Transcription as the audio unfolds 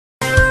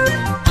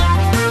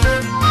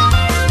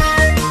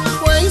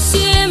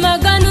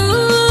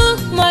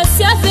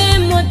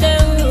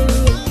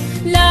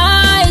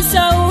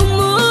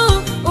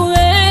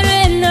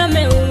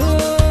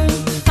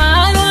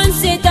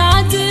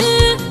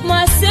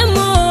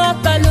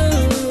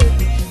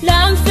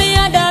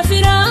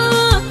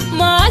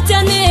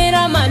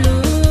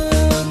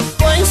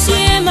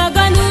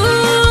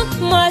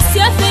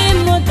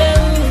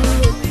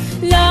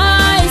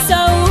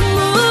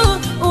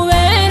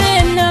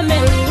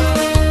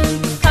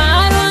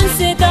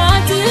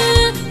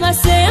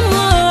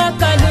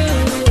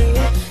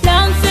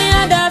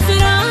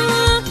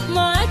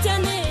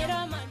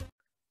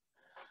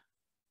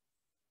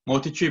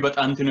Motichi but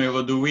Antino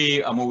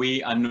Rodui,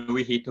 Amui,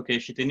 Anui Hito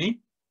Keshitini,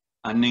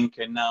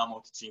 Aninkenna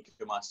Motichin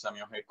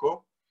Masamio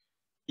Heko,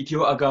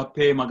 Ethio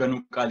Agape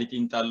Maganu Kalit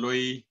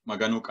Intaloi,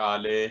 Maganu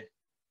Kale,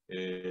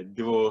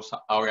 Divos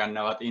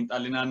Arianavat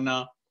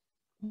Intalinana,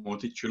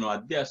 Motichuno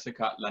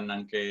Adiaseka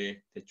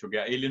Lananke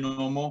Techuga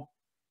Elinomo,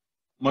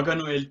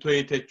 Maganu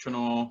Eltue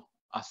Techuno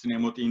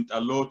Asinemot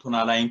Intalo,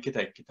 Tonala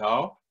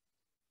Inkita,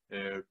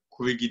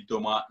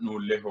 Kurigidoma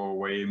Nulleho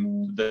way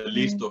the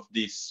list of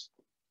this.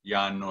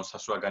 Yanno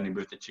Sasuagani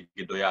British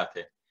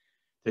Gidoyate.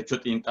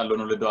 Techot in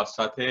Talonoledo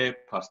Asate,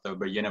 Pastor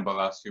Bayene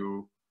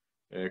Barasiu,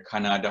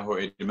 Canada ho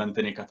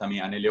Edmentani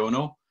Katami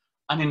Aneleono,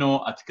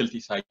 Anino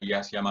Atkelti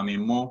Sayas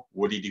Yamamimo,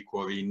 Wodi di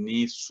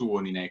Corini,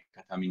 Suonine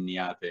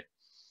Cataminiate.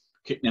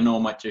 Kitneno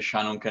Mace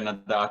Shannon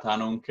Canada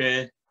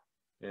Tanonke,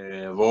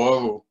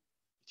 Voru,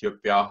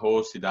 Ethiopia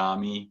ho,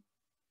 Sidami,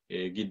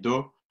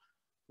 Giddo,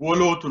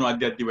 Wolotuno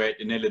Addiwet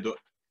in Eledo,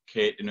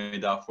 Kate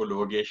Noida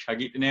Fologe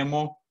Shagit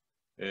Nemo.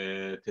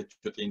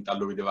 Techot in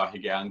Talo de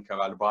Vahige anche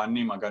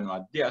Albani, Magano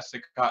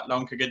Adiaseka,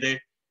 Lanke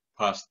Gede,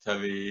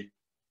 Pastori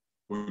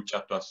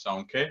Huchato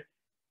Sanke,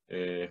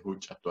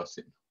 Huchato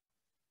Asin.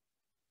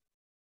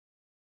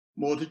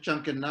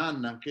 Motichanke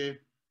nan anche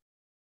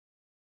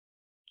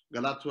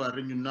Galatu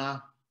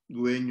Arinuna,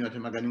 Guegno at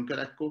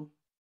Maganincareco,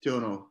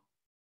 Tiono.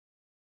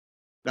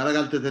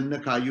 Galagalte tenne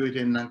Kayu it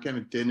in Nanke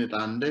Mitene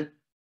Tande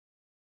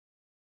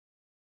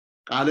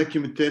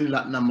Kaleki Miten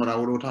Latnamora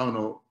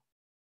Tauno.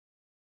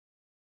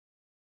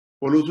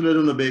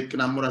 Polutulero no bek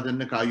namura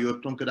tenne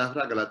Kayu Tonka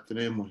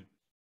Galatnemo.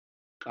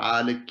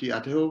 Kaleki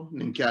Ateo,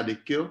 Ninke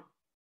Adikio,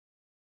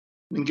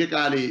 Ninke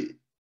Kali,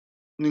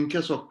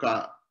 Ninke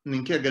Soka,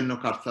 Ninke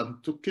Genno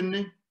Karsan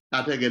Tukini,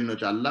 Ate Genno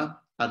Challa,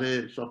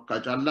 Ate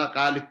Soka Challa,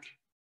 Kalik,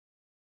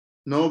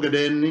 no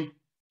Gedeni,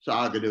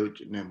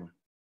 Sagadeuch Nemo.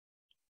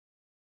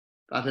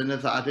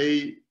 Atene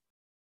Ate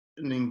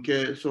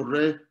Ninke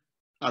Surre,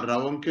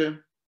 Aravonke,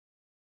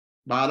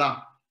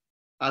 Bala,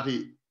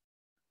 Ati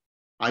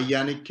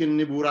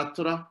Ayanikin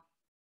Buratura,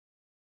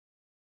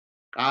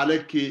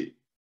 Kaleki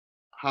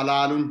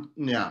Halalun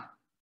Nia.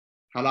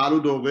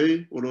 Halalu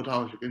doge,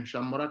 Ulota Shikin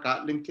Shamura,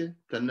 Katlinke,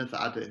 Tenet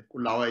Ate,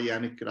 Kulawa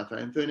Yanik Rata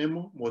and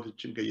Fenemo,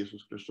 Motichinka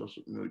Jesus Christos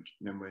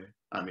Nemo.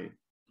 Amen.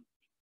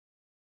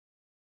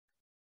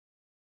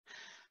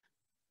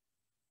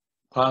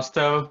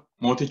 Pastor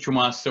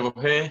Motichuma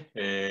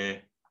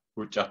Serohe,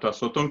 Huchato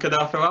Soton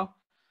Kedafera,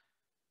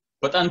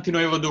 but Antino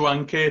Evodu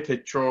anche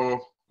Techo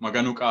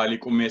Maganuk Ali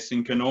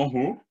Kumesin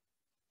Kenohu,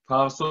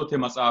 Parso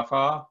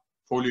Temasafa,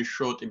 Foli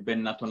Shot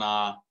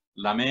Ibennatona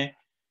Lame,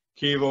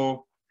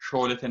 Kiro.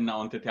 Sholetenna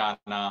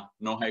onteteana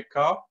no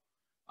hekka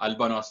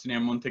albano asine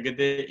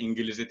montegede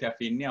ingilizete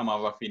afinni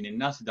amava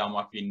finninna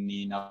sidama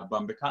finni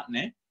nabban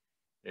bekatne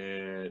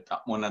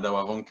ta'monna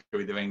dawavonke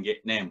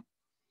widrenge name.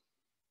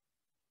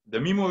 The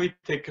memory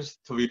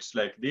text reads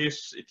like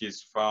this. It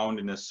is found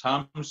in the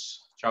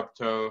Psalms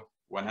chapter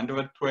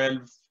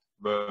 112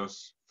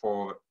 verse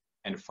 4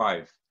 and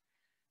 5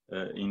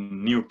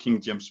 in New King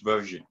James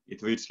Version.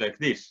 It reads like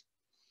this.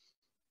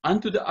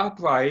 Unto the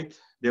upright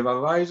there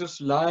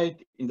arises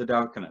light in the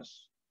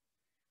darkness.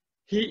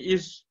 He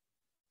is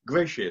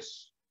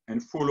gracious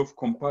and full of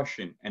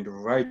compassion and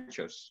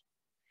righteous.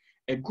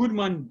 A good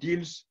man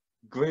deals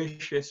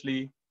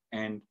graciously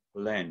and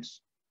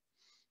lends.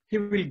 He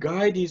will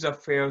guide his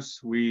affairs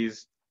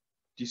with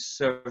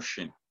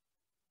discretion.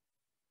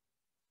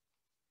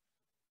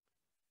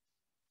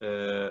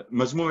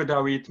 መዝሙረ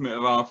ዳዊት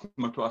ምዕራፍ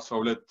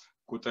 112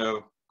 ቁጥር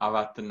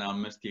 4 እና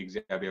 5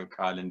 የእግዚአብሔር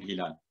ቃል እንዲህ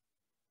ይላል።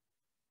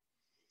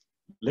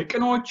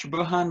 ለቅኖች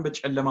ብርሃን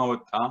በጨለማ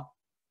ወጣ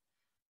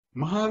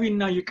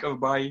መሐሪና ይቅር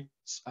ባይ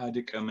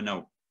ጻድቅም ነው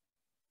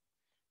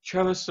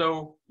ቸር ሰው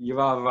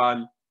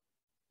ይራራል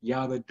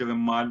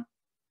ያበድርማል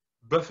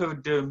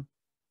በፍርድም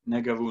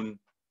ነገሩን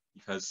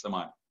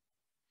ይፈጽማል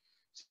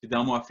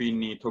ሲዳሞ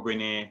አፊኒ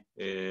ቶጎኔ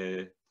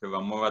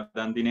ተራሞራ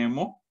ዳንዲኔሞ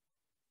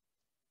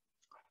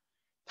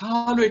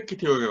ታሎ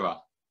እክቴውራ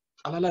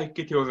ጣላላ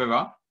እክቴውራ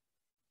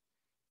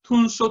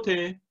ቱንሶቴ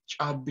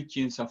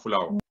ጫብቺን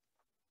ሰፍላው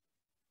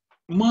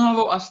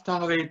Maro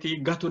astareti,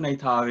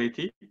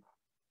 gatunaitareti,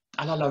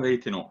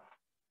 alalaveti no.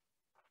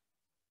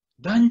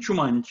 Danchu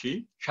manchi,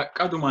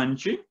 shakkadu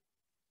manchi,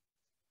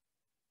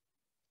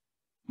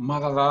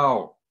 mararao,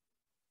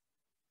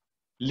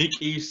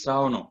 liki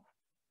sauno,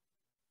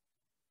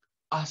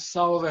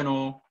 assaureno,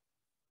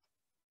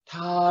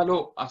 talo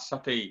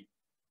assatei,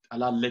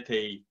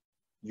 alalletei,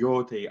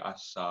 yotei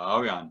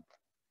assaurian.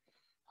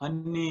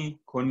 Hanni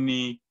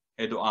konni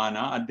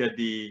edoana,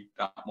 addadi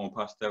mo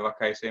pastor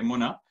vakaise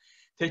mona.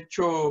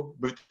 Techo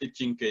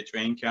Britichinke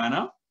Twainkiana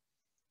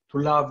to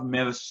love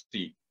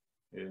mercy,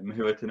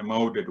 Mihiratin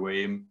molded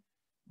way,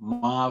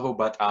 Maro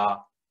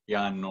Bata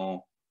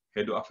Yano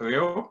Hedo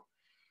Afereo.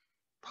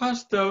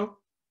 Pastor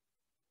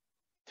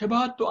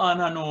Tebato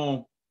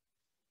Anano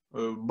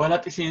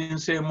Balatisin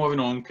se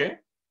Movinonke,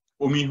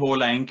 Umi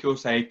Hola Enkyo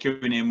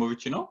Saikyo in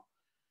Movicino,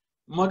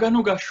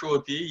 Maganuga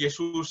Shoti,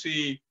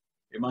 Yesusi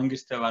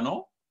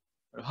Mangisterano,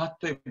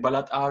 Hatte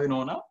Balat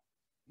Arinona,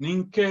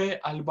 ninke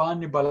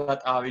albaanni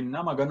balaxaawinna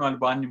maganu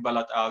albaanni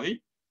balaxaawi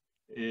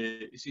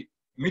isi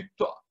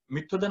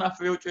mitto dan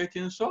afreewu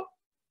coytinso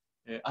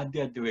addi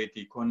addi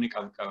reeti konni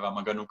qarqara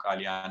maganu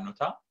qaali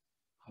yaannota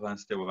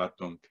hawansite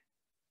worattonke.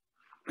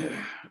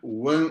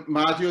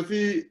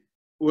 Maatiyoosi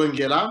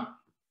Wengelaa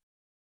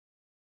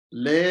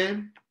lee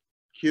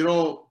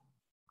hiroo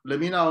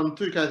lemina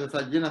ontu kaisa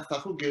sajjina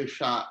sasu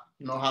geeshsha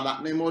no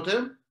hala'ne moote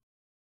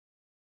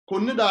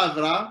kunni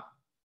daafira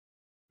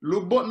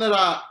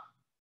lubbo'nera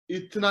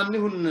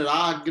ittinannihunira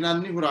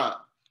agginannihura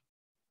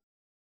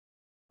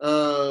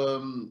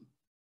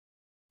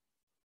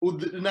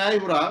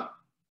uddinaayihura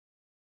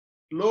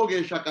lowo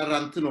geeshsha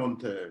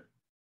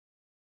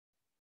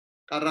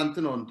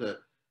qarrantinoonte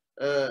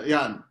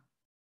yaan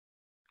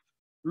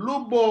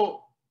lubbo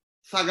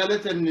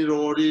sagaletenni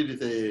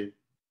rooriidite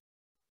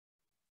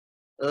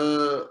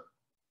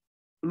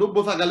lubbo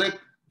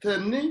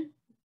sagaletenni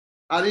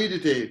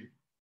aliidite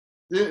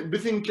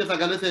bisinke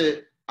sagalete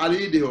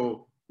aliidiho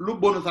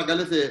lubbono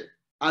sagalete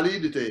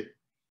aliidite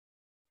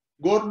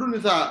gordun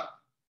isa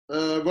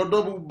gordo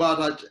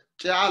bubbaata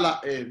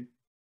ce'ala'e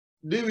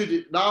diwidi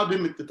daaw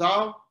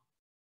dimittitaw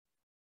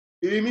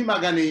imi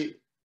magani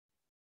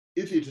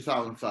isi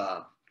itisaansa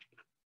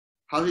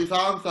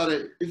hasisaansare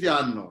isi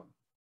anno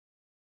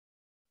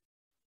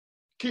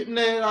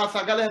ki'nera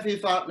sagale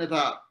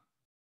hasiisaa'neta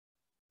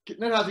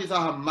ki'nera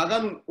hasiisaa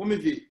maganu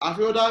umisi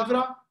afeyo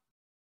daafira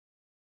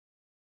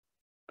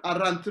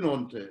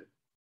qarrantinoonte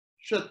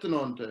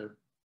shettinoonte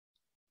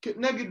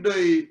ki'ne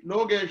giddoyi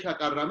lowo geeshsha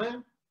qarrame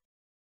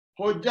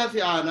hojjasi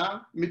aana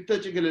mitte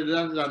cigile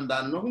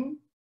dandaannohu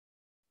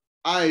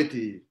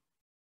ayeti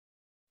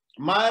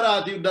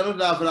mayraati uddano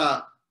daafira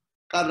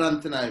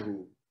qarrantinayihu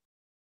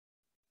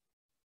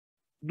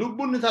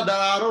dubbunnita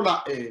daraaro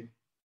la'e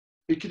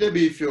ikkite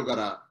biifeyo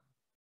gara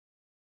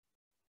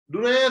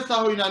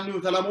dureessaho yinannihu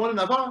Salamooni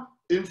nafa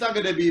insa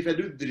gede biife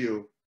duddiriyo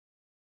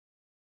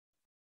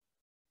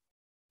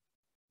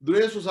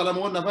dureessu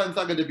Salamooni nafa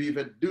insa gede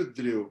biife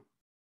duddiriyo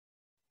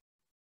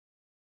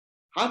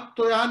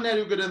hatto yaanni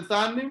ariyu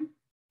gedensaanni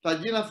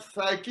sajjina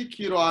saykki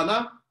kiiro aana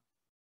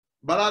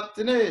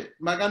balaxxine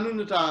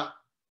maganunnita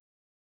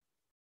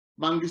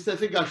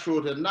mangistesi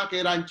gashshootenna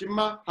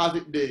keeraanchimma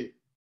hasidhe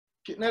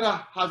ki'nera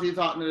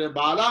hasiisaa'nere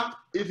baala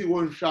isi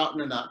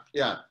wonshaa'nena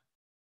yaate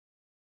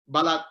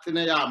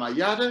balaxxine yaa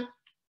mayyaate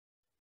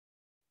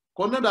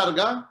konne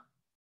darga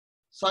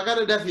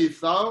sagale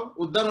dasiissawo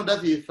uddano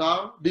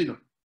dasiissawo dino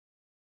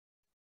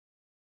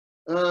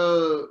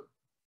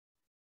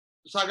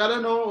sagale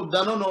no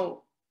uddano no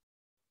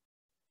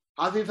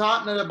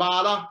hasiisaa'nere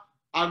baala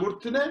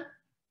agurtine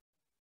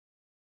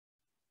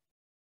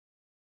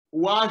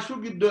waashshu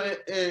giddo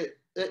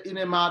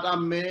ine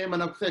maaxamme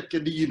manakusekke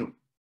diyino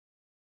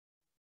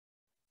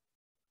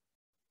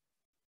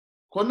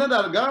konne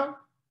darga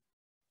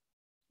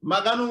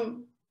maganu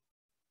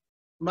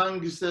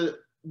mangiste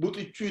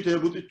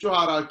buxichu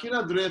haarakkina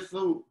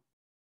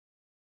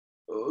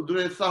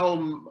dureessaho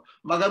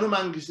maganu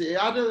mangiste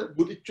eade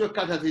buxichu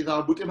ekkate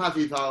hasiisawo buxim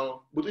hasiisawo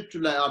buxichu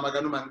la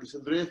maganu mangiste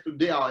dureessu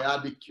de'awo yaa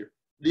dikkio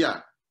diyan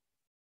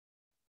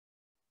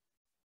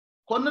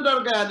konne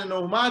darga yaani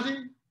noohu maati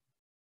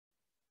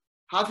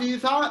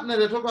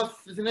hasiisaa'nere tokko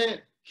assitine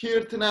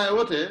kiirtinayi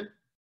wote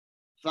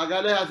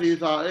sagale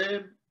hasiisaa'e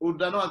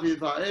uddano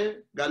hasiisaa'e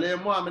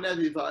galeemmo amine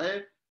hasiisaa'e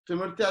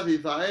timirte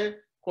hasiisaa'e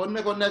konne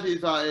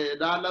hasiisaa'e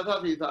daallasa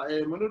hasiisaa'e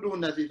minu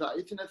duunne hasiisaa'e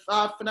isine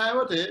tsaaffinayi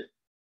wote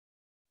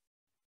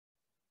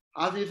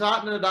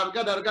hasiisaa'nere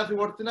darga si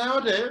wortinayi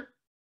wote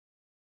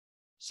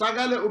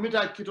sagale umita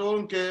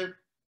ikkitoonke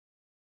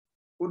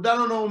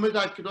uddano no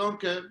umita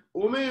ikkitoonke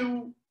umiyu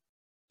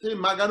ti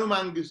maganu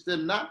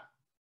mangistenna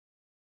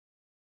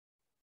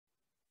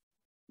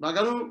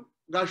maganu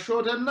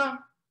gashshootenna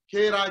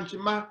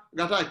keeraanchimma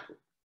gata ikko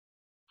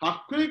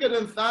hakkuyi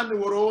gedensaanni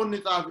woroonni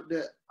tsaafidhe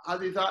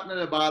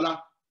hasiisaa'nere baala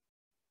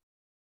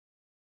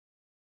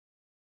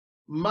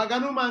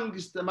maganu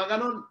mangiste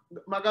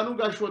maganu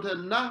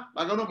gashshootenna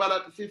maganu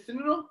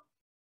balaxisiissiniro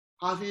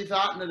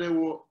hasiisaa'nere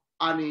wo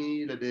ani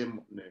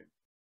ledeemmo'ne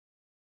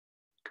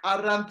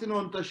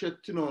qarrantinoonte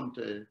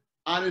shettinoonte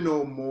ani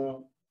noommo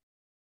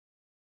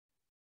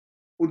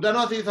uddano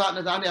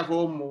hasiisaa'neta ani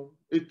afoommo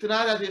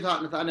ittinaari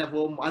hasiisaa'neta ani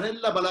afoommo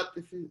anella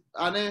balaxisi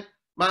ane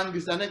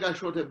mangiste ane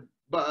gashshoote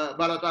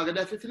balaxaa gede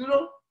assittiniro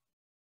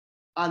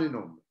ani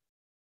noommo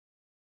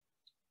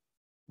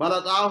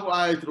balaxaahu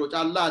ayitiro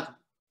callaati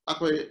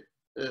akoye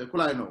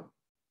kulay no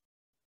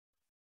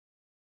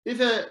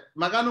ise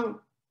maganu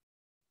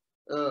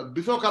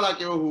biso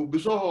kalaqeehu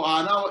bisoho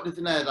aana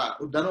wodhitinayta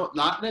uddano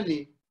laa'neni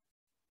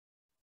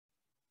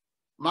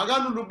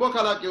maganu lubbo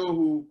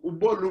kalaqeehu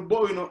lubbo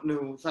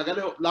uyino'nehu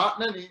sagale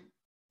laa'neni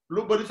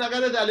lubbo di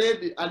sagalete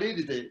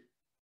aliidite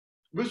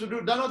bisu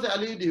uddanote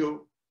aliidiho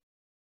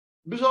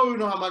biso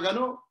uyinoha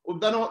maganu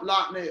uddano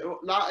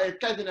laa'e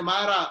ikkaytine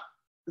mayra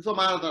iso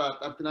mayra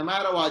xartina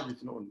mayra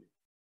waajjitino onni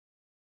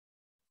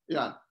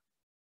yani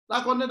la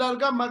konne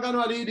darga maganu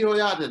aliidiho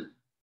yaaten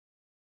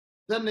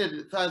tenne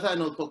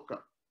sayno tokka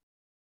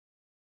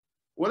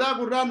wala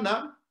gurranna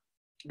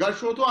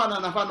gashshootu aana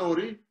nafa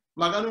noori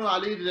maganu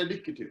ali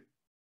dedikiti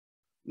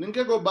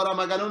ninke go bara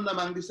maganu na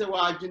mangise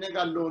wajine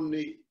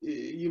gallonni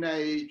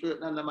yinai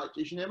na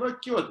macishine mo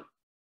kiwod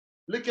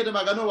likede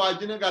maganu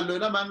wajine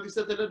gallona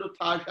mangise tele do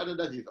taashade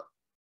dadita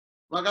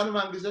maganu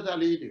mangise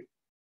talidi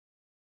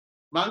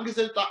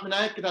mangise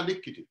ta'minaye kita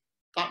dikiti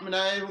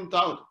ta'minaye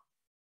huntaawt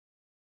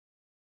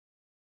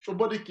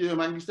shubodiki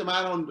mangise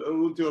maaron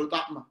utio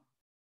ta'ma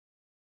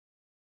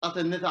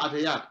atenneta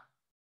atiyat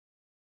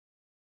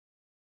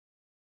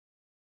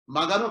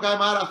maganu kay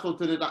mara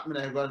sotene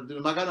ta'minaye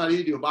maganu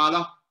alidio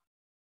bala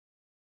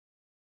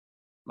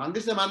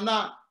mangise manna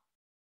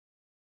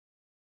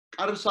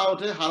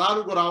qarsaawte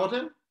halalu goraawte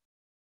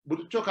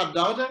butucho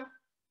kaddaawte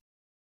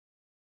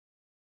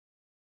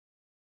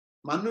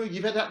mannu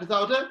gifeta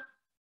ditawte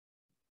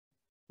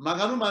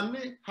maganu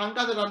manni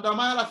hankate danda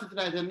mara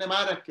sitina tenne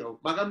mara kyo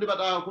maganu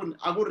dibata kun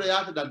agurre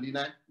yaate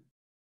dandina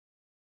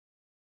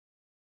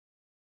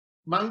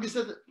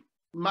mangise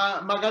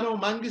maganu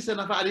mangise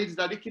na faali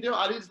dikkidio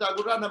ali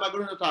agurra na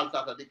maganu na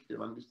talta dikkidio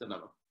mangise na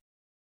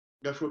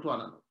gashoto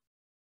anano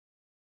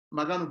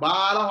maganu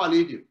bala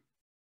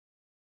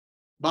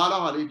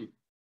walidi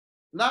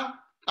na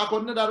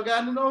akonne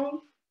dargani no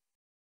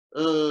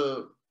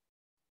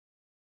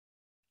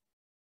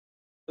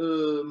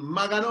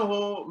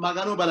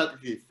magano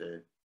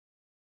balatifise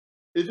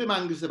isi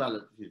mangise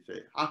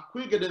balatifise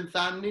akui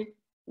gedensanni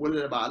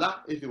wole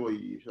bala isi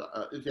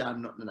isi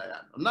hanno na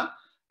yanno na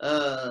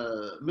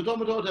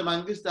mito te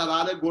mangiste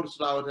alale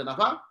gorsrawote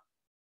nafa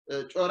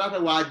corate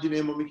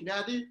wajinemo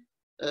mikniyati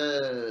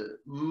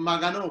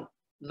magano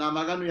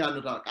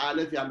yanno ta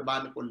qale fi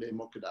albani kolle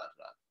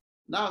mokdatra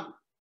na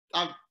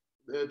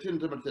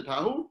tintemte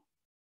tahu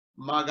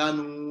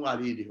maganu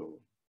alidi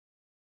ho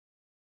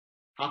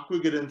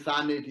hakku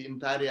gedensanni ti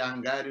intari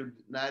angari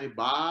nari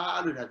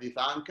balu hadi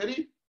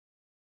sankari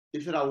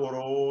isra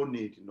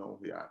woroni ti no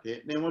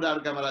yate nemo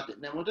darga malate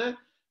nemote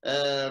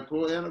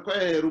ko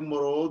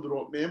rumoro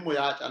dro memo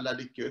ya alla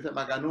dikyo se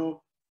maganu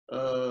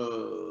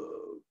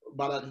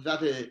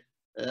balatisate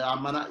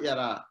amana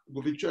yara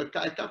guficho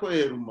ekka ko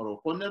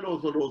rumoro konne lo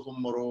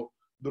summoro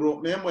dro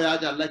memo ya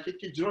alla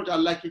kiki jiro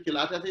alla kiki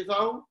lata ti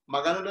saw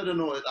maganu le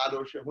no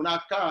adoshe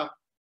hunaka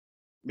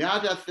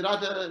miate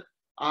asirate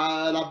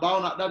la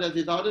bauna dada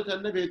ti tawde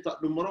tenne be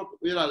dumoro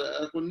ira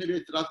kunni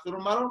be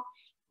trasturmaro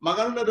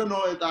maganu le no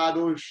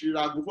adoshe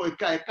la gufo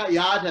ekka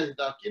yaata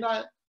ta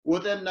kina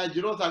wotenna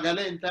jiro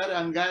sagale intare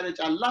angare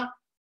challa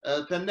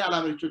tenne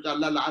alamricho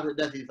challa la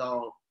adda ti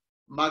taw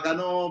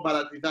magano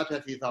baratita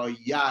ti taw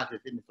yaate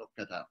tin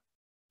sokkata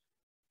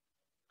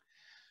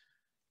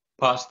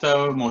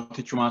Pastor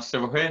motichu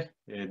maserohe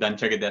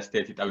dancha gede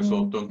asteti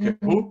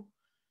xawisottonkehu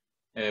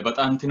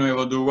baxantino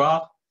yewoduwa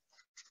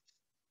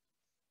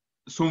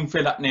sunfe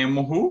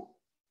la'neemmohu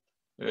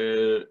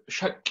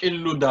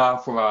shaqqillu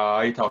daafura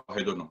yitaw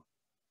hedono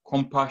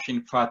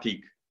compassion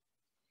fatigue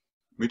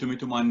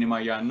mitu manni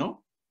mayanno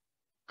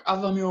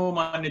qarrameo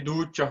manni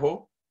duuchaho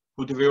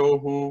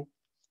hudireohu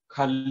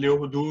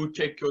kalleohu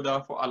duucha ikkeo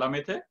daafo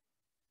alamete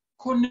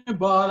konne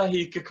baala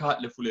hiikke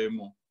kaa'le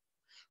fuleemmo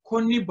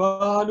konni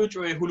baalu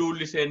coye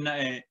huluulliseenna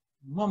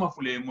mama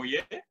fuleemmo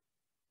yee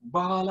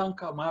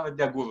baalanka mara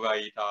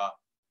dagurrayita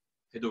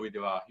hedo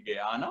widira hige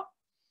aana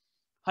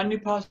hanni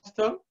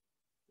pastor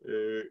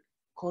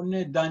konne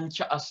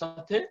dancha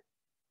assate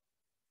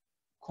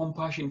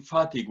compassion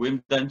fatigue wem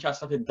dancha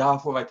assate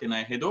daafuratina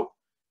hedo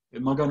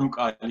maganu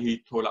qaali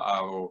hiitto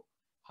la'aro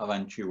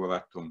haranchi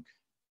worattunke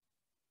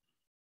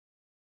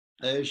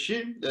eshi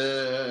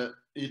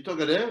ito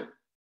gede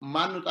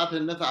mannu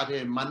xatenne saate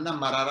manna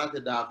mararate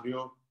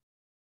daafriyo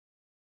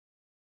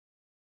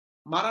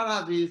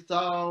mararati sa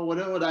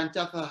wole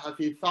dancha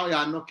hasiisa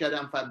yaanno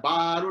keden fa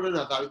baaru le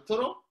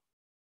sawittoro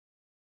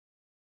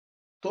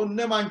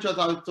tonne mancho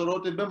sawittoro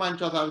tibbe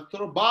mancho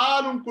sawittoro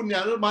baalun kun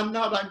yaanno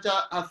manna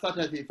dancha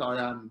assate hasiisa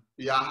yaan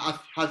ya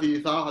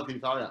hasiisa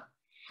ya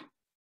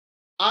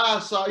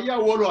asa ya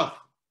wolwas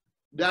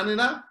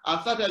danina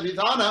assate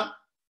hasiisana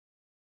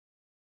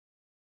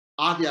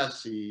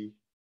atiasi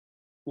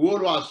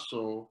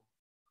wolwaso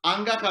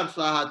anga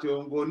karsa hati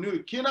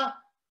ongoni kina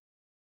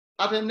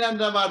atenne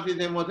anda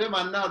martite mote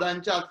manna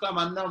dancha assa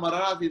manna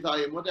mararati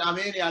sai mote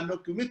ameni anno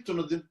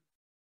kumittuno din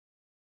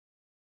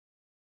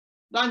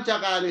dancha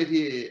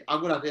qaleti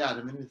agurate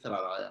yaade ministra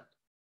raya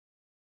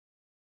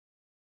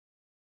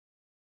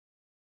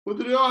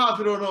udriyo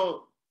hafirono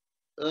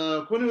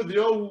kuni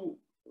udriyo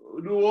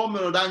du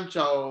omero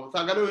danchao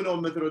sagalo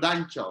ino metro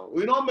danchao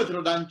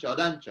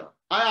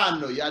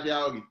ayanno yaade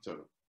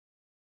awgittoro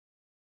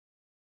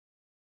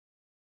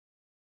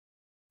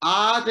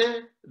ate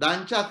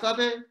dancha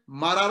assate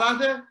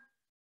mararate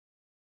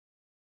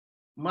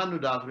mannu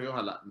daafriyo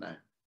hala'nay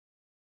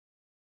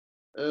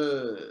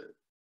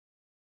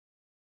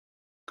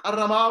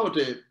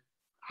qarramawote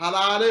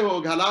halale ho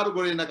halalu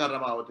gorina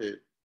qarramawote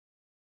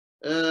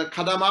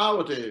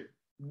kadamawote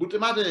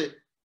butimate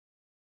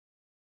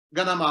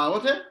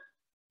ganamawote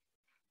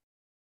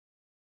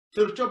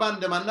sircho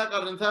bande manna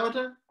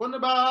qarrinsawote konne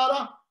baala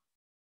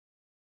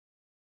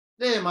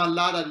de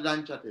mallada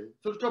danchate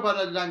sircho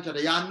bala danchate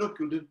yaanno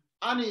kyudin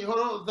ani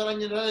horo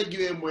zaranyina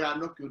giwe mo ya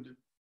nokkud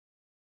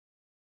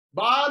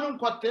baalun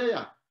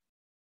kwatteya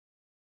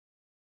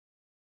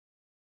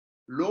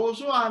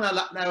looso ana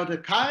la'na yote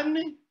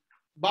kanni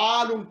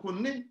baalun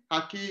kunni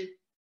hakki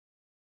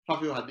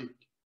fafiyo hadit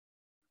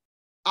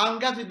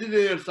angati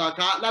didersa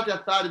ka lati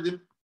asaridim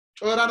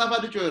coyra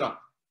nafadi coyra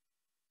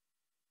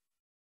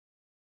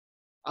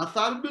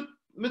asarbit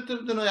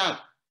mitrdino yaat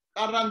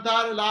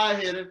qarrantare la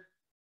here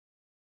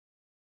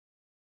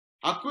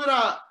akura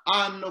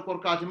anno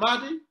korkati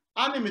mati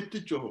ani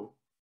mittichoho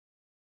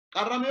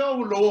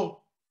qarrameo lowo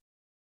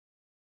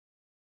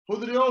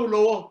hudriyo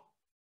lowo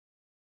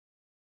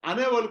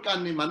ane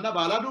volkanni manna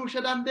baladu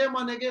shedande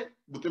manege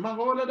butima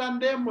hole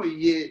dande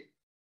moye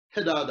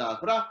hedada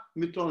fra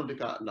mitton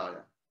dika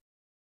laya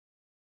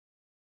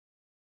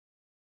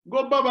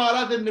gobba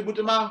balate ni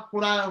butima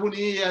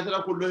huni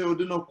yatra kullo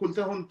hedino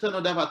kulte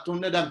hunteno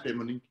dafatunne dampe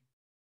muni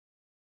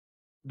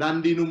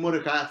dandi numore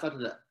ka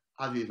satda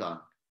aziza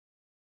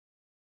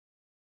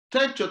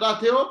techo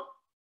tateo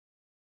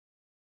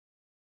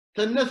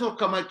tenne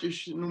sokka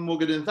macish nummo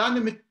geden sani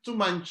mittu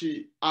manchi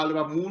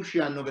alba mushi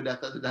hanno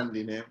gedata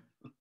dandine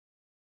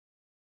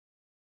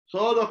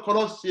solo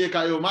kolossi e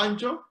kayo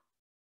mancho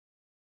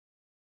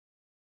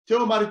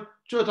teo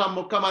marcho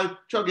tamokka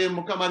marcho ge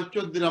mokka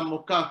marcho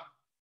diramokka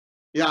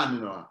yani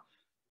no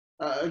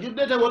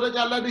giddete wodo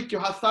jalla dikki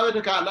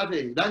hasawete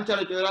kaalate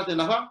dancare coyrate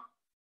nafa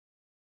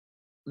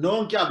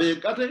non kya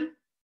beekate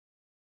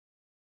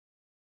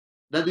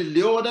dadi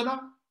liodana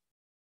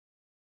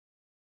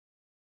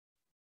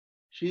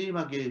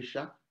shima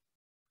geesha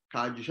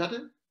kaajishate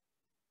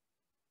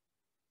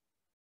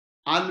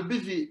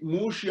albisi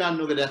mushi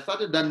hanno gede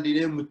assate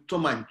dandine mitto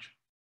mancho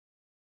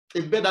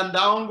tibbe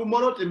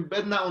dandaawongumoro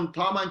tibbenna on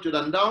tamancho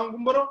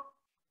dandaawongumoro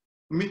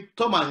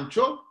mitto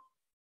mancho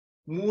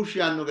mushi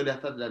hanno gede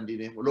assate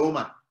dandine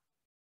loma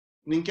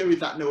ninke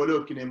wisane wole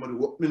okkinemo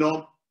wo'mino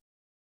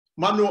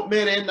mannu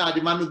mere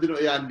ennaadi mannu dino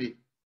yandi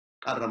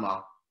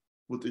qarrama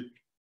buti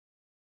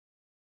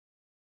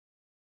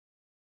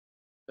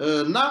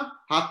na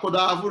hakko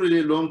daafuri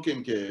le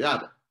lonkenke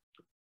yada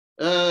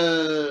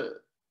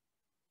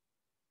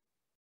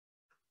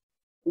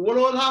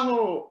wolola ho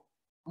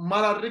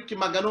mararriki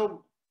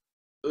magano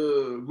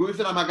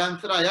guisra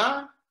magansra ya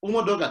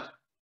umo dogat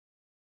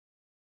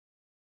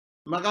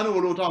magano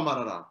wolota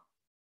marara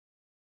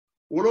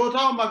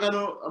wolota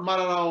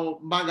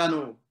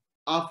magano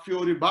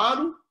affiori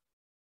balu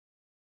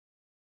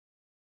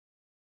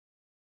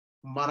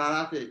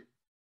mararate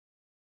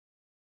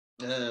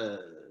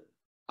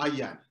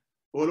ayyan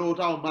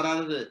wolota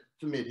mararate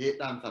smith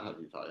hedan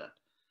sarati saya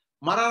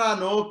marara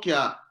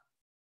nokia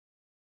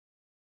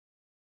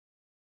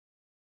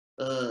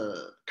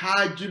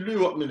kaajillu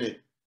wo'mine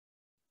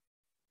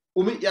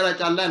umi yara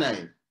callanay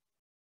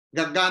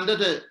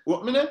gaggandete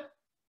wo'mine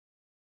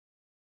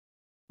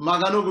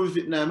magano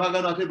gusitna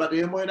magano ate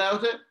bade moyna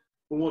yote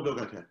umo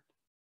dogate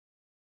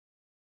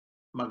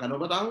magano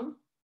batahu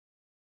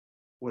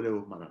wole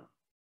marara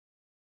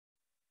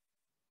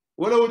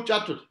wole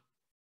chattu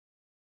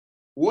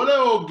wole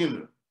ogin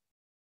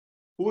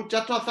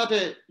chattu sate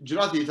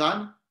jurati san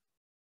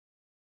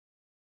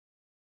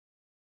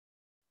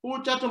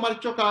chattu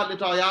marcho kaale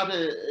ta yaade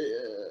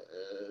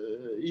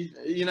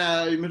ina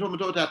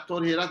mito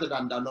tattor herate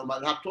dandano ma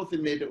hatto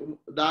simmede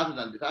daata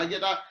dandi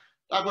taageta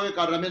ta koy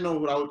karrameno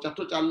huraw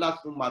chatto challa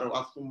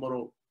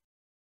assumoro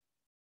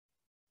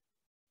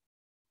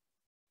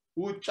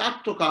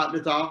chatto kaale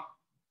ta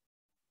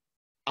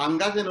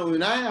angateno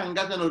inay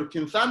angateno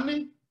kinsanni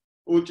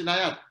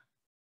uchinayat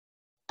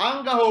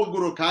anga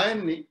hoguro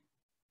kaenni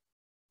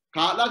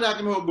kaalate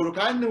akime hoguro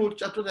kaenni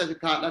chatto ta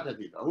kaalate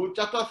dita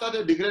chatto asate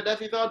degree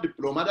dasita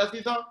diploma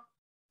dasita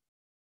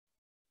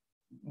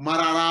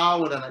marara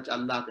wadana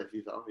challate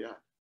sisa ya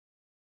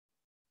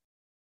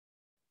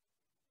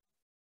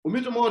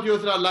umitu moti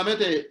yosra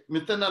lamete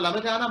mitena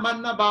lamete ana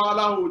manna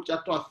baala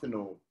chatto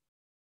asino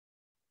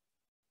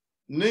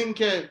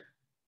ninke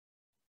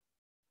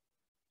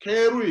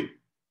kerui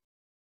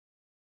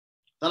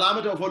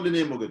salamete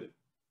ofolline mogede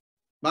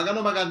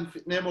magano magan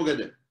ne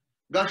mogede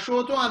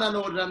gashoto ana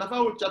no dana fa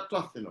chatto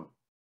asino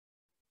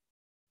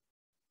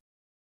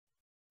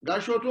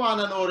gashoto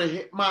ana no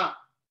re ma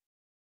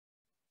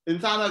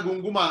insana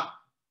gunguma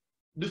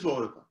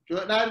disorta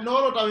cioè dai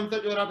noro ta inta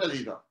giorata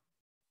lita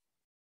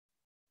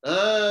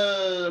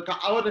ka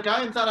awata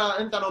ka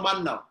insano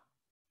manna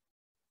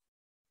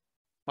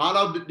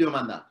pala di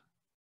manna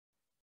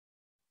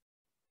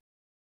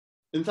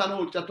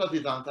insano chatto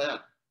si sanza ya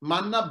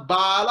manna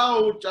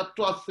bala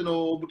chatto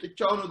assino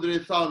buticciano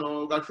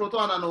diresano gashoto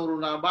ana noro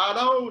na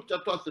bala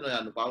chatto assino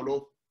yanno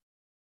Paolo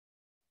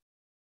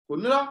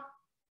kunira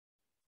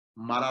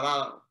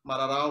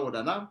marara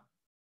odana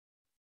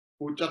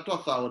chatto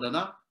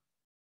assaodana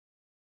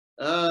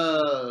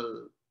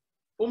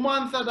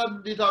umansa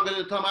di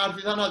tagere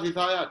tamarsi sana di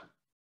sayat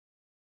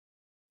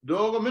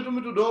dogo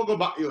mitu dogo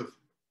ba'yos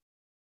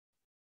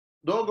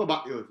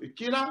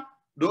ikina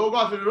dogo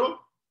afiro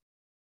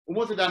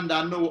umosi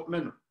dandanno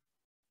meno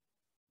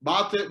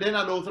baate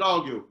dena lo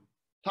traogyo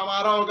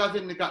tamara oga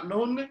sinni ka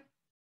nonni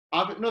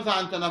afitno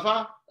saanta nafa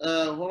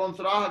horon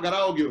sura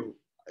gara ogyo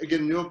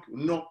egenyo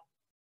no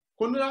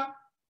kunra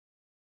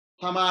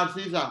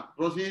tamarsisa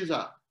rosisa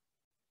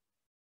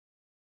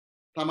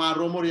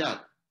tamarro moriat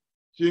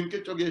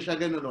sinke choge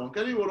shageno no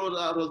kali woro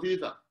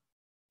rosisa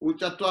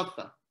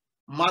uchatwasta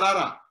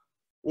marara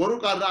woru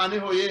karani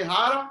hoye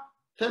hara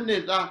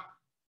tenneta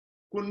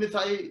kunni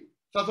sai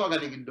saso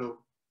gani giddo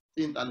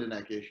in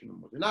allocation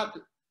mo not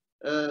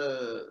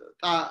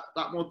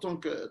ta moton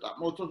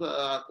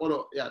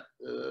qolo ya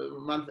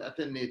man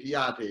attenneti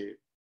yate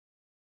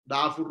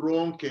dafu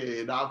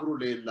ronke dafu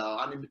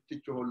lella ani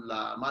mitticho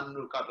holla man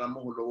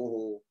karamo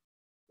hollo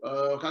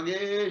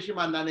kage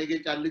shimannane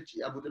ge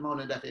challici abute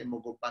mawne dafe mo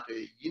gobbate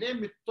yine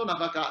mitto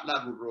nafaka la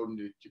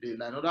gurrondi ci de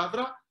la no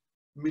dafra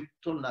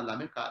mitto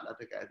nalame ka la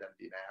te kaidan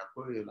dina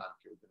hakko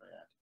lanke udina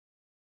yate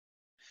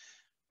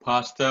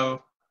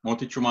Pastor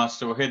motichuma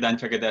sohe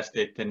dancha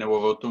gedaste tenne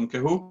worotum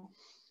kehu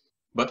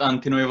but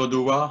antino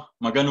evoduwa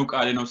maganu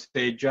qaale no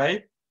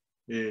sejai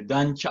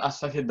dancha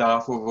assate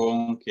dafu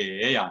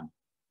ronke yan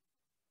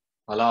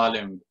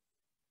halalem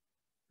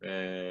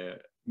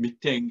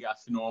mittenge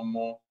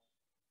asinomo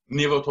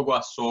nivo togo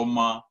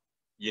assoma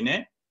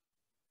yine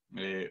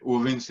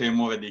uvin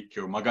semo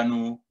vedikyo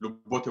maganu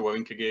lubbote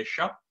warinke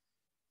geesha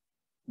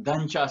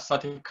dancha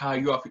assate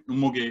kayu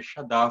afidhumo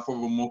geesha dafu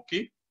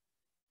rumokki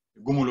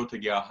gumulote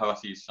giya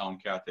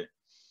harasiissaanke ate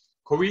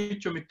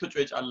kowiicho mitto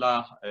coye calla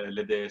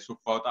lede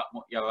suffawxa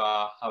mo'yara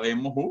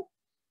hareemmohu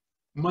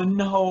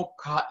mannaho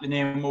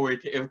kaa'lineemmo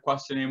woyte irko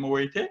assineemmo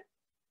woyte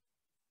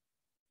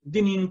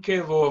dininke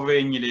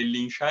roorreenyi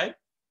leellinshayi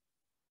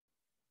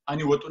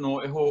ani woxu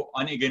nooeho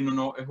ani egenno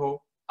nooeho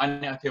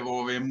ani ate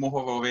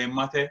roorreemmoho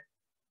roorreemmate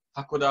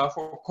hakko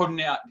daafo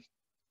konne adhi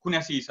kuni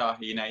hasiisaa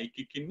yinayi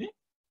ikkikkinni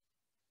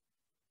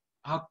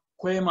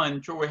hakkoye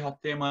mancho woy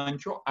hattee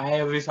mancho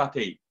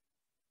ayirrisatey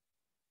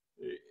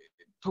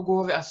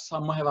togore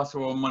assamma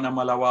hevasiroommana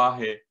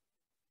malawahe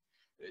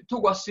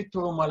togo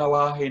assittoro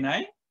malawahe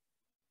nayi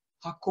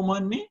hakko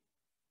manni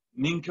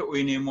ninke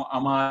uyineemmo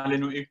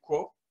amaaleno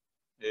ikko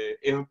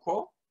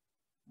irko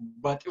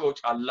baxiro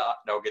calla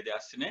adhawo gede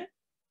assine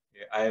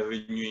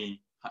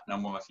ayirrinyuyi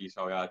ha'nammo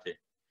hasiisawo yaate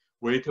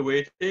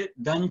woyte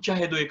dancha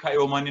hedoyi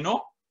kaewo mannino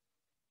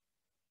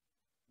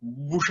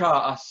busha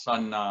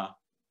assanna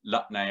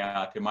la'na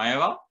yaate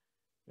mayra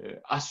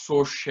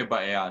assooshshe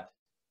bae yaate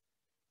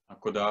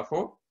hakko daafo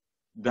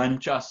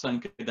dancha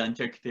assanke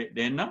dancha ikkite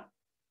deenna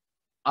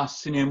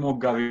assineemmo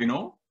garino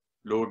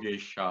lowo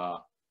geeshsha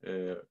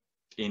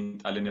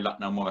xiinxaline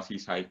la'nammo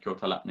hasiisaa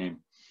ikkewota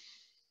la'neemmo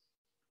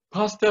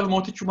Pastor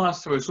motichu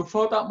maastro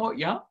suffawxa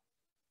mo'ya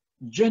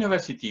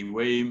generosity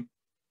ወይም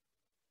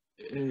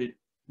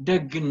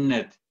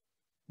ደግነት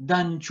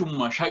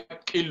danchumma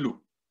shaqqillu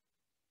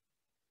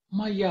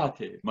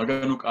mayyate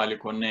maganu qaali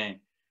konne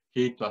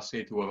hiitto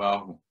asseeti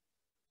woraahu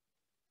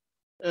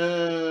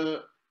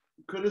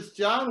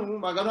ክርስቲያኑ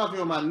maganu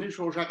afeyo manni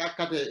shosha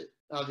qakkate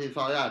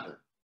hasiisawo yaate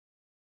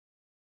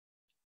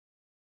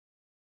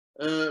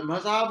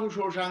መጽሐፉ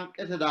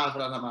ሾሻንቀተ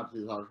ዳፍራ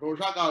ተማርቲሳው ሾሻ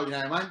ቃው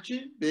ይናይ ማንቺ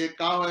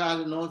በቃው ያለ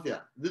ኖሲያ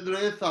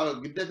ድድሬሳው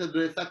ግደተ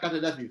ድሬሳ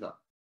ከተዳፊሳ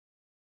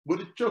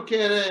ቡድቾ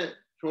ከረ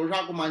ሾሻ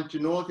ቁማንቺ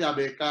ኖሲያ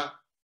በቃ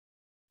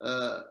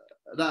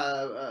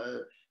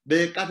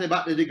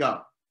ተባደ ዲጋ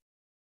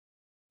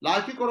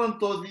ላኪ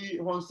ቆሮንቶዚ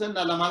ሆንሰና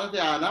ለማለት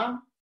ያላ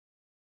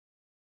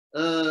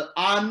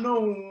አኖ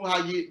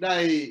ሀጊ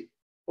ዳይ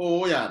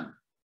ኦያን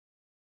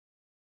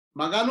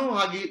ማጋኑ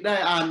ሀጊ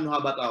ዳይ አኑ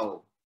ሀባጣው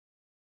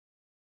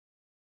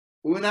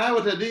Unai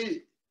wotadi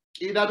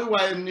qidadu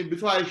wayni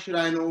biso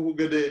ayshirayno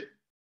hugede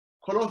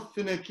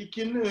kolofine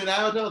kikin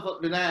unai wotado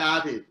dinai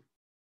ate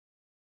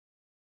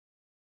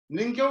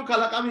ninkew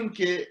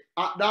kalaqaminke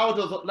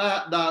adawto sodla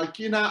da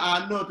kina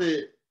annote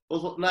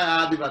osodla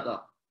adi bata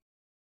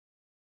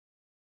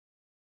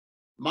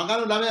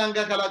maganu lame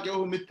anga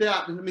kalaqew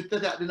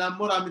mittete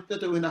adinamora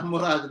mittete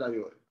unamora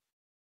adlayo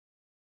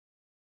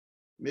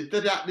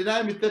mittete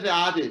adinai mittete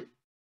ate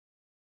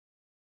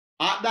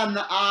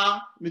adanna a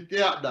mitte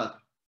adat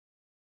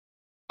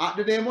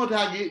Adi nemo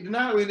tagi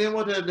dina we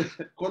nemo te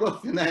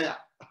kolofina ya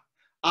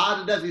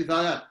adi da si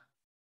saya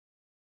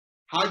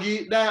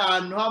hagi da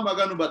anu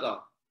maganu bata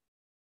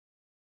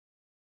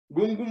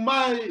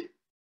gungumai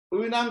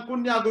uinan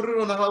kunya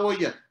guriro na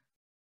hawoya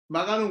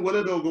maganu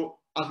wole dogo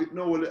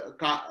afitno wole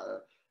ka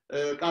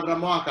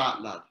karamo ka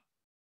la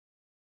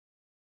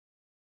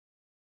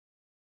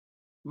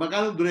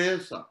maganu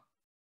dresa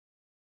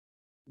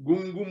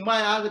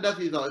gungumai adi da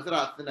si saya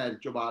isra sina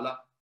chobala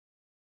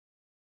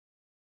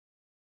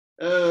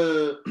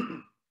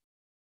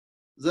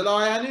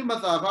ዘላውያኒ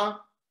መጽሐፋ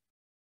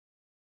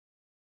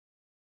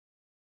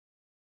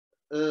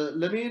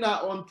ለሚና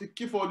ኦንትኪ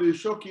ፎሊ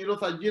ሾኪሮ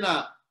ሳጂና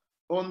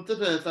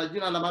ኦንትተ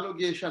ሳጂና ለማሎ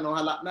ጌሻ ነው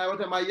ሐላና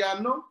ወተ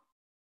ማያኖ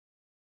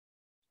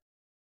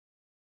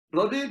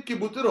ሮዲኪ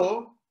ቡጥሮ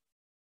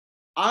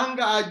አንጋ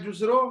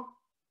አጁስሮ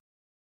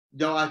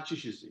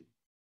ጃዋቺሽሲ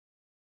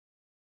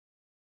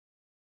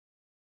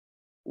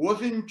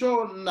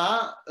ወፊንቾና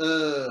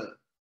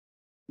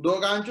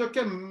ዶጋንቾ ከ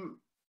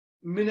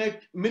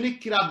minik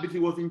kirabiti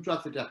wofinchu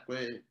asite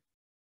akwe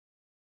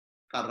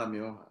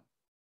qarrameo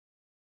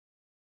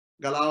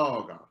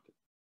galawa gaate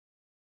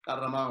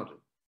qarramaote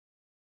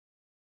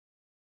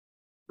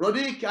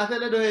rodi ki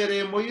atele do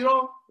ere moyiro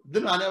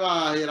dinane wa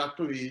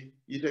herattowi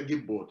yite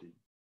gibboti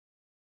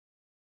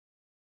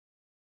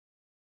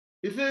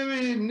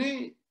ifewi ni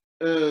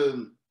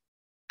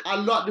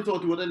qallo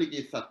aditoti wote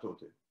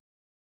liqissattote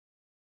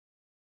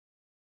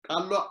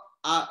qallo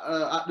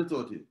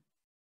aditoti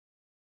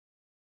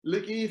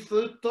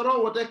liqissitoro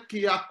wote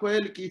ki akkoe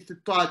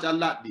liqissitto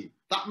acalladdi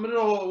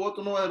ta'miro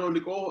wotuno ero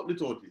liqo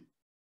litoti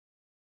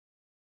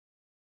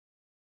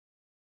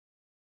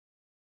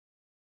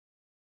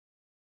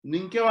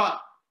ninkewa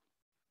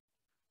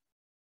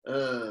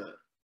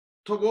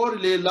togori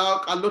leelaw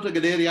qallote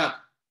gederiyat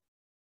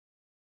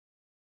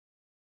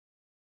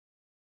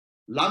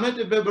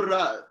lamete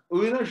bebra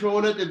uina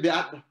sholete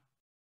bi'adda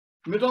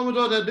mito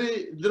de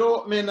dro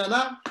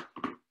menana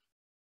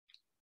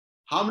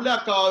hamle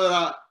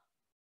akawara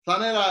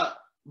sanera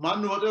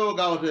mannu wote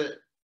gawte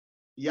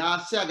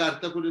yaase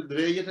agarte kudi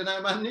dreyete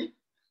na manni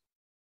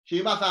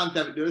shima sante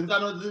abdo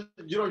insano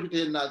jiro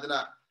shitenna dina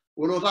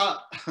wolota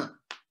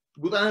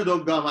gutane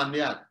dogga manni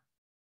ya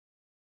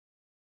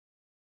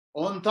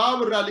on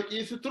tabra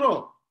liqisitro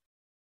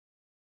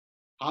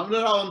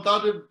hamlera on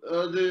tab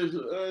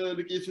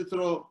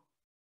liqisitro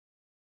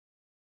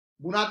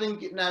bunatin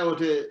kitna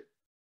yote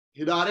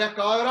hidare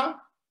akawara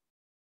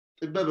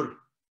tibber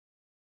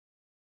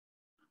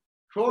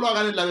sholo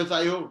gani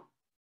labesayo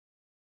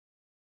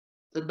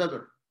tibber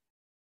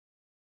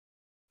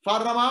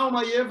farramao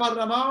maye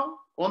farramao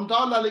on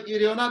tawla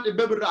liqiriona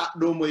tibber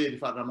do moye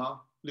farramao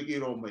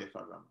liqiro moye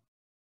farramao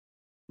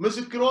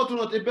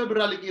مسكروتو نتببر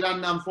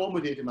لكيران نام فوم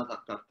ديتي ما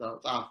تكرتا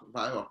صاف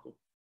فايوكو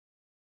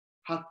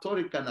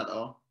حطوري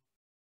كندا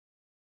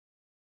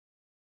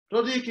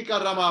رودي كي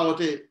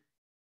كرماوتي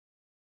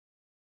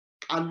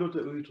قالو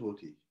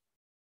تيوتوتي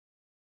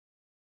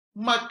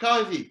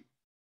مكاوي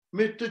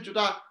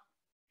متجودا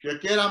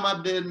شكيرا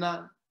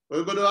مدينا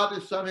ويغدوات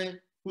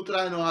السامي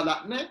فوتراينو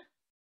هلاتني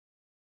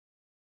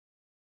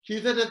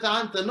شيته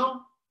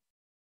تانتنو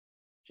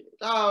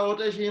تا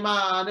اوتي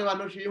شيما اني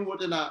وانو شيم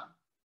وتنا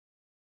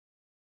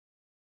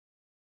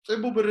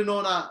sebu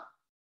berinona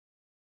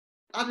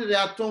ati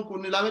reaction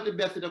kun lamete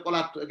biasite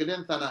kolatto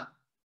egeden sana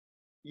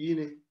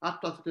yine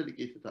atto asite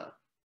likisita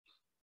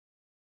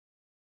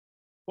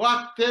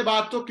watte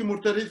batto ki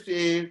murtarisi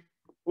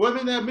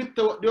wemine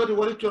mitte diodi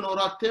woricho no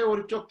ratte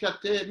woricho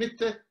kyatte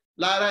mitte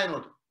la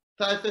rainot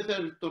ta sete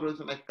torres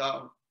mekka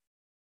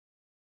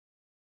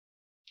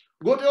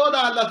godi oda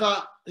allata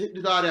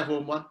hiditare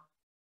afomwan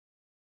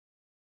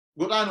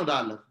godano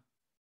dalla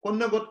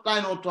konne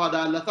godano to ada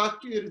allata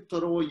ki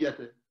ritoro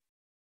woyate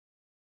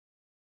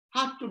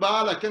hattu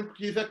bala kem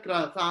ki fekra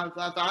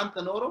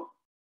saanta noro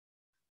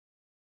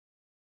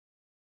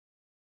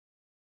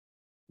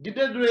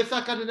gide dure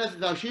sakadina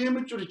sa shim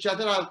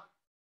churichatera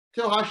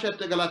teo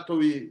hashette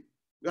galattowi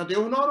gade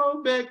unoro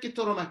be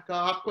kitoro makka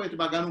akko et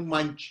baganu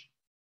manch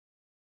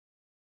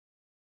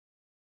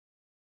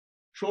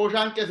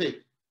shoshanke se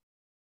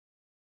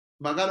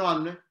maganu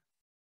anne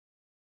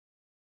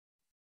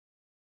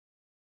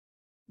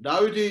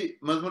Davidi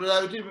mazmur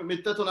Davidi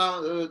mittatuna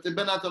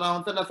tibbenatuna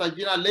ontana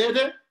sajina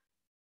lede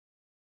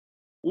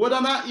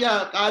ودنا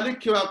يا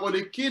قالك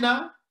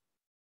وقولكينا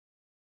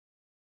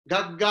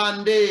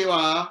غغاندي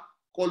وا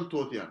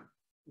قلتوتيان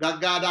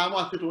غغادامو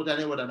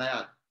استوتاني ودنا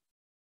يا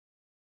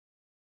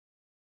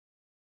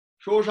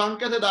شو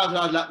شانكته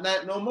دافلا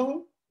لا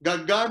نومو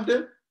غغاند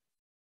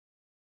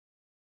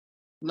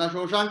نا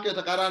شو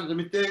شانكته قران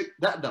متي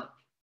دادا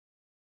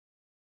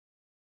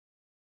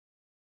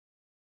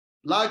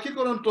لاكي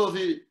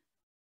كورنتوسي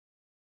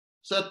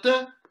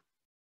 7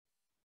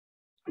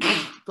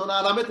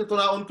 tona lamete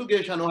tona ontu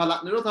geshano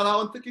hala nero tona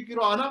ontu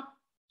kikiro ana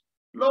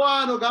lo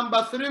ano gamba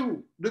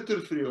sriu ditir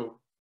sriu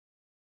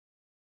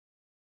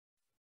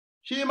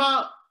shima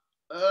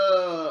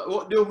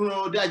de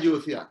huno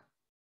dajiosia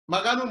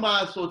maganu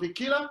ma soti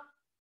kila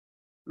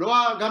lo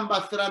gamba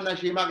strana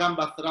shima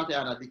gamba strate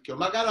ana dikyo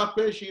maganu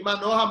akwe shima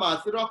no ha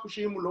ma siro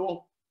akushimu lo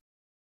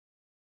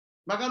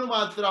maganu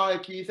ma sira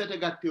ki sete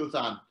gattio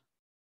san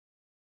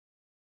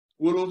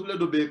wolo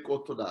do be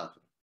kotto da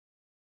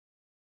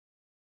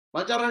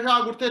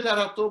Macarasha gurte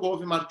taratto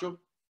gofi marcho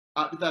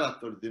adi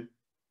taratto dim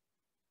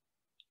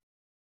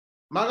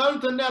maganu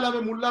tenne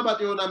alame mulla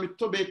bationa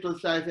mitto betto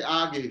saite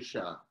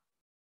agesha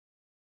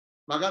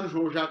maganu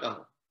shosha ka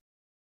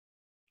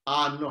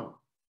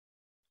no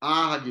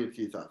hage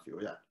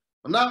fisasio ya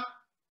na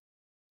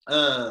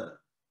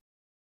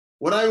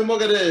wona yumo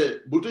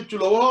gede butichu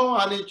lowo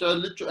ani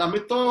challichu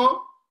amitto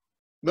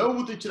me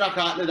butichira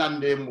ka le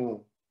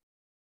dandemo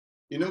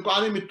inin ko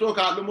ani mitto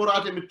ka le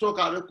murate mitto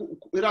ka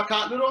ira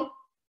ka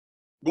lero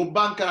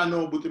gobbankara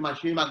no buti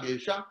mashima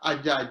gesha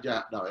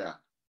ajja dawya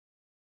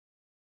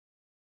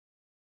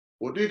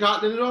odi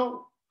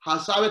kaadiniro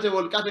hasabete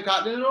wolqate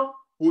kaadiniro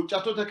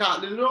huccatote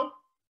kaadiniro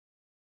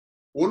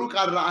wolu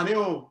qarra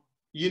aneo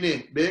yine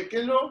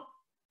beekino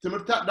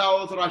timirta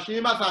dawo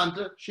rashima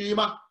sante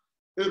shima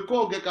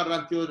irko ge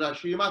qarrantio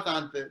rashima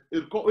sante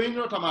irko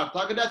ino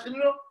tamarta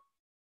gadasiniro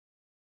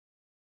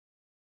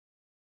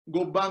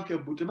gobbaan kee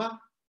butima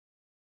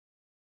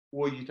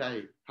woyyitaa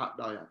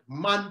hadhaa yaada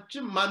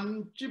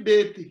manchi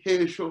beetti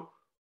heesho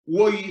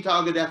woyyitaa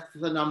gadi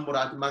assisa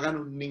nammuraati maganu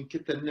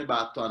ninkitenne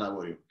baatto ana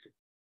woriyonke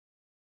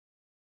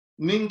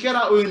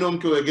ninkera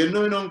uyinonkehu egenno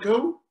uyinonkehu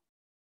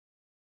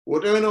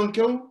woxe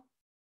uyinonkehu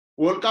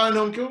wolqa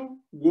uyinonkehu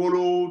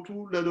wolootu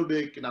ledo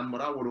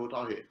beeqqinammora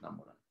wolootaho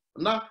hee'nammora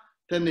na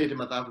tenneeti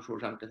maxaafu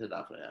shooshankete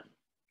daafira yaada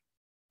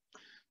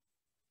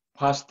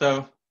Pastor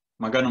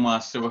maganu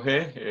maassibohe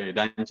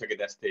dancha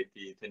gede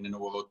asteeti tenneno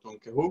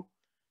wolootunkehu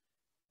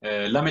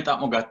lame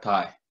xa'mo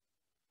gattaa'e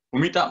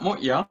umi xa'mo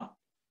ya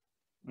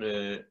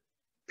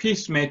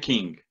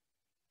peacemaking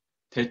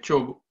techo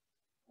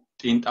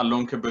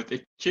xiinxallonke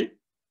birxichi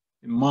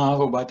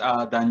maaho baxa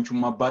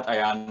danchumma baxa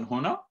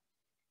yaannohona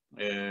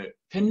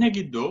tenne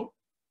giddo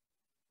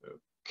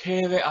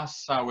keere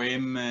assa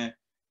ወይም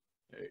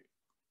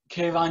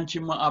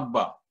keeraanchimma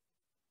abba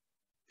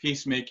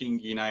peacemaking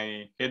yinay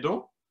hedo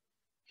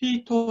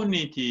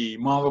hiittoonniti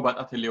maaho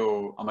baxate leyo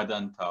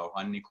amadantawo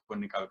hanni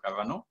konni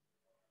qarqarano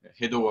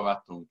hedo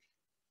worattonke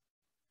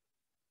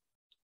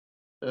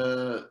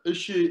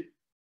እሺ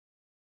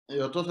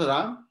yottotera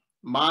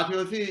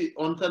maatiyoosi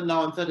ontenna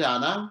onsete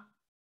aana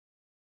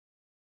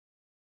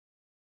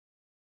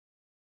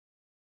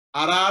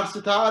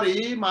araarsitaari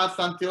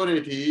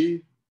maassanteyooreeti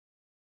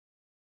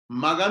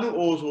maganu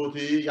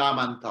oosooti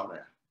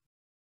yaamantawona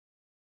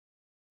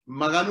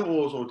maganu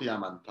oosooti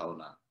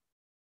yaamantawona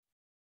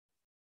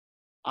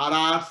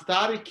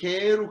araarsitaari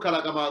keeru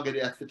kalaqamaa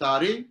gede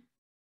assitaari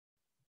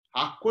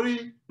hakkuri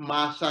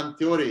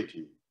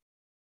maassanteyooreeti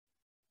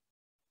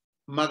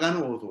maganu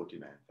oosooti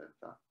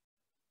nayinsensa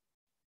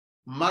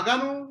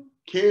maganu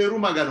keeru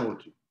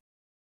maganooti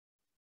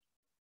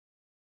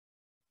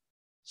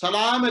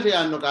salaamete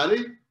yaanno qaali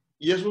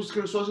yesus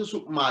kiristoosi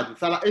su'maati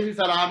isi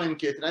salaamen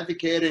keetina isi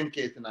keeren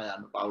keetina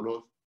yaanno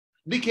phaawulos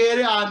di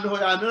keere aannoho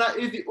yaannora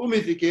isi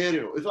umisi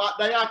keereho iso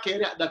adha yaa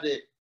keere adhate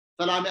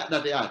salaame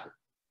adhate yaate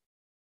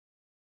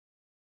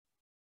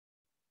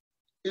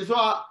iso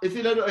isi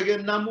ledo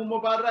egennamummo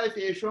barra isi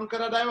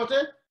heeshshonkera dayote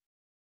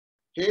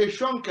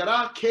heeshshonkera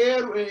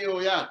keeru eeyo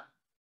yaate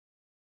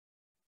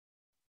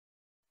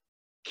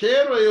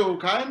keeru eeyohu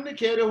kayinni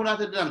keere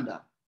hunate dandaa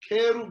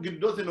keeru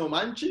giddosi noo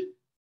manchi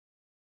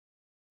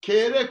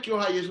keere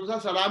ikkinoha yesuusa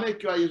salaame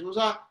ikkinoha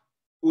yesuusa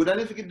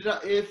udanis giddira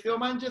eessino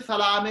manchi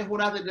salaame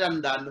hunate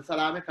dandaanno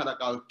salaame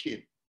kalaqawo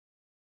ikkiin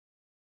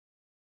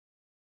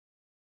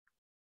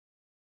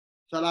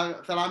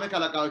salaame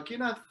kalaqawo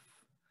ikkiina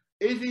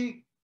isi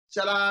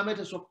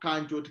salaamete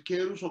sokkaanchooti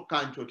keeru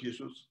sokkaanchooti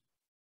yesuus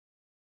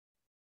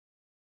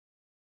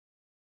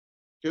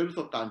keeru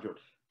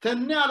sokkaanchooti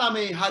tenne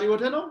alamee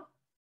hariyoteno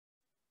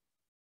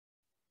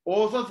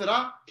oososira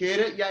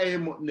keere ya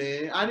eemmo'ne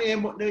ani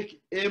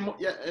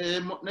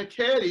eemmo'ne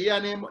keeri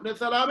ani eemmo'ne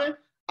salaame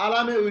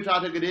alame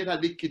uyitaate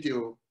gedeeta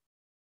dikkitiyo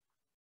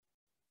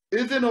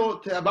isino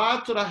te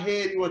baattora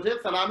heeri wote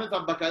salaame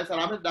sabbakae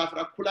salaame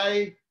daafira kulay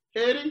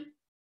heeri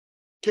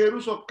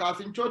keeru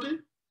sokkaasinchooti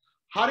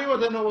hari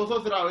woteno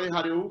oososira oy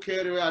hariyu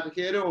keere yaate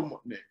keere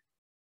ommo'ne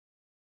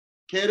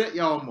keere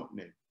ya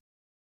ommo'ne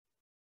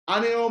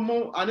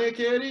ane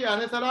keeri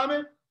ane salaame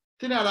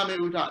tine alame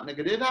uyitaatne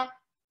gedeeta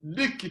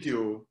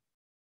dikkitiyo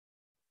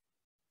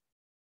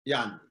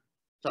yaanni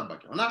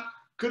sabbake ona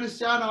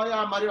ክርስቲያናዊ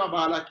አማሪዋ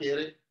ባላ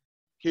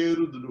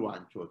keeru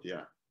duduwaanchooti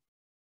yaa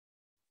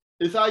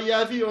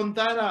isaayyaasi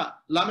ontaana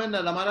lamenna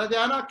lamanate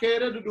aana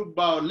keere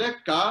dudubbaawo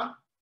lekka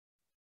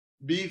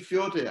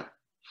biiffiyote yaa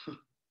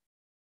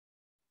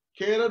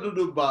keere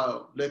dudubbaawo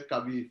lekka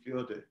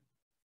biiffiyote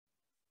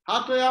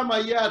hatto yaa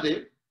mayyaate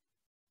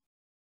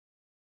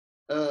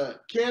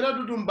keere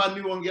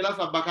dudumbanni wongeela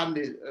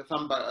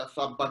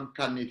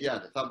sabbankanniti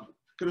yaate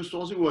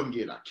kiristoosi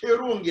wongeela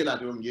keeru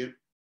wongeelaati wongeelu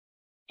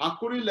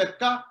hakkuri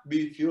lekka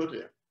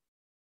biiffiyote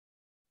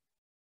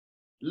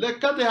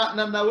lekkate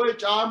ha'nanna woy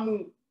caammu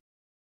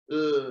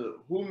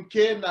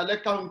hunkeenna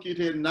lekka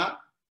hunkiteenna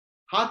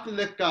hatti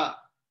lekka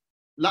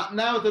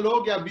la'nayote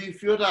loogiya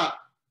biiffiyota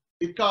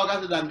ikka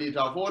wagate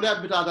dandiitawo foole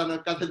abbitaatano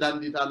ikkate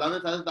dandiitawo lame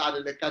sase taate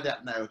lekkate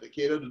ha'nayote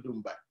keere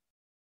dudumbay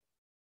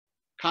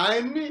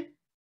kayinni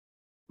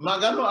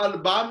maganu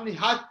albaanni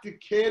hatti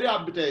keere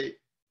abbitay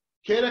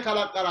keere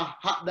kalaqqara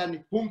hadhani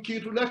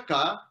hunkiitu lekka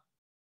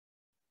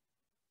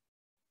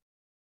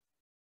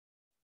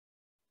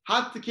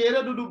hatti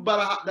keere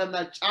dudubbara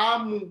hadhanna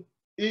caammu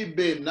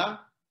ibbeenna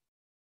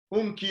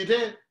hunkite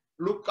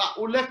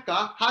luqqa'u lekka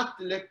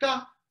hatti lekka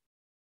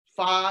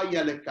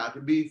faayya lekkaati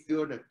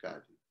biiffiyo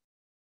lekkaati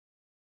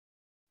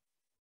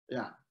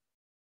ya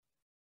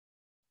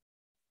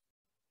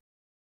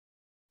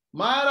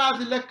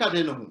maaraati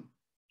lekkate nohu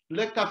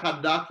lekka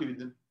kaddaakki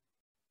widin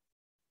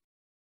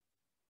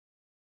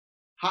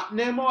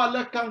ha'neemmowa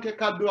lekkanke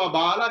kadduwa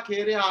baala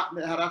keere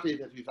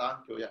harateete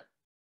fiisaankeho ya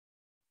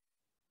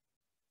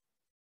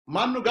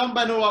mannu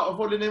gamba nowa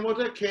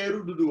ofollineemmote keeru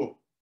duduwo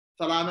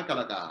salaame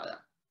kalaqaaya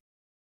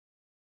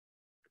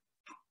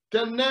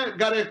tenne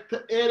gare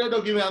eele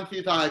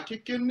dogimansiisaa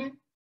ikkikkinni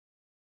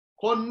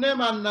konne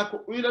manna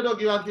ku'uile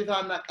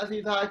dogimansiisaa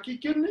naqqasiisaa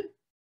ikkikkinni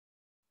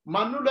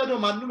mannu ledo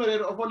mannu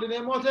mereero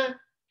ofollineemmote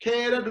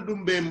keere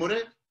dudumbeemmore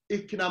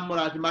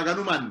ikkinammoraati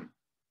maganu manni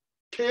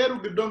keeru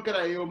giddonkera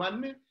eeyo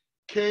manni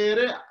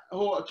keere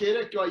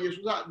ikkiwa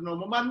Yesuusa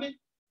adhinommo manni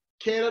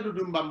keere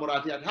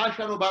dudumbammoraati yaate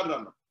hashshano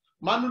barrano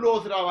mannu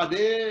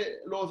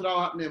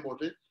loosirawa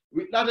ha'neemmote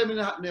wi'late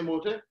mine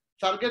ha'neemmote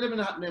sargete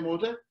mine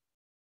ha'neemmote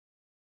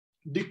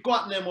dikko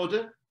ha'neemmote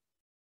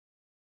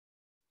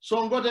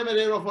songote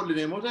mereero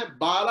ofollineemmote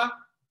baala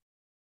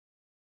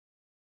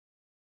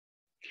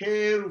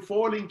keeru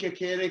foolinke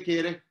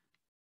keere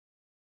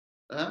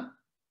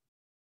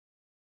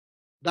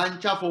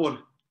dancha foole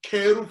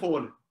keeru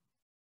foole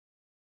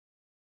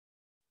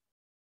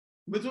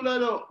mitu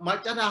ledo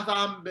maccata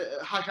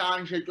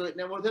hashaanshe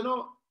coyi'neemmoteno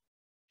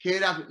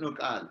keere afi'no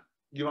qaale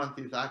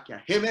giwansiisaakkiha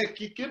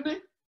hemekkikkinni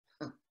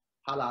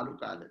halaalu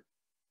qaale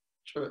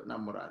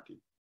coyi'nammoraati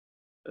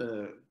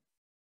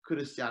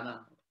ክርስቲያና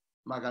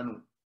maganu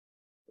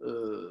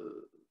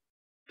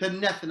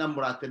tenne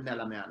assinammoraati tenne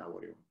alame aana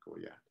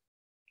woree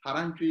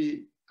haranchi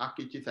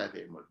akkichi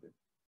saayiteemmote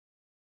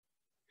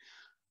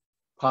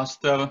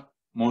Pastor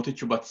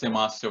mootichu batse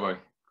maasseway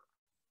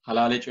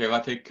halaale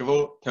coyirate ikkiro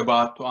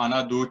tebaattu aana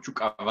duuchu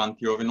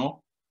qarranti yoorino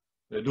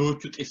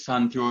duuchu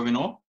xissanti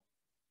yoorino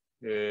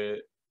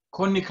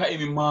konni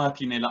kaimi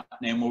maati yine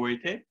la'neemmo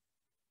woyte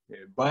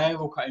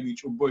bayru kaimi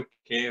cubbo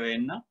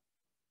ikkeereenna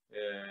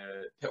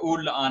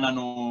te'ulla aana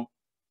no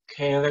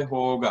keere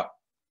hooga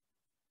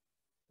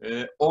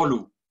olu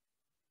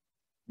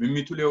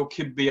mimmitu leyo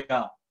kibbiya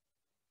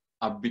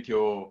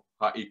abbiteyo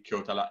ha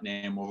ikkeyota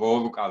la'neemmo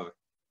rooru qarre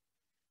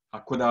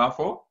hakko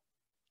daafo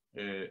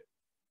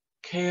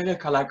keere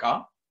kalaqa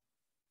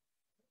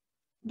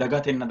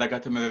dagatenna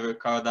dagate mereero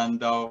ikkara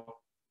dandawo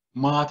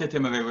maatete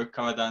mereero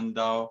ikkara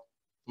dandawo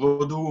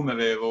roduu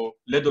mereero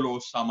ledo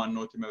loossaa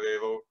mannooti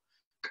mereero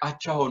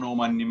qachaho noo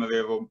manni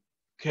mereero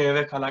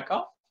keere kalaqa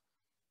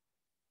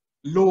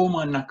lowo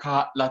manna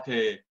kaa'late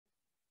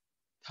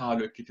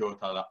taalo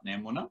ikkiteyota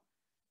la'neemmona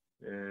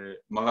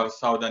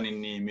mararsawo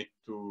daninni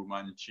mittu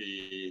manchi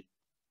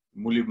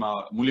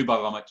muli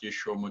barra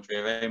macciishshoommo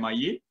coyirayi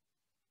mayyi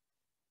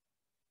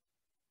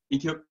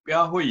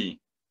Itiyophiyahoyi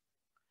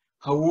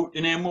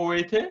hawuudhineemmo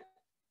woyte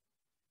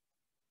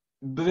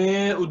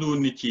biree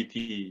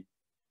uduunnichiiti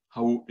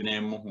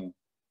hawuudhineemmohu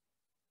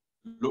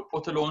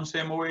lophote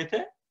loonseemmo woyte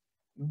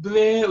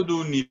biree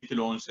uduunniiti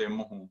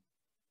loonseemmohu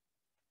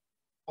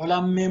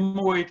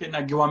olammeemmo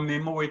woytenna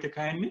giwammeemmo woyte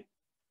kayinni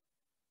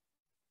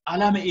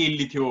alame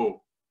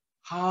iilliteyo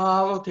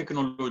haaro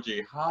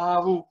tekinoloje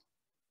haaru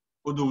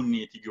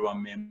uduunniiti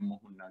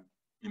giwammeemmohunna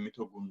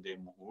mimmito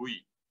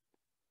gundeemmohuyi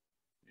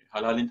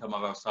halaalinta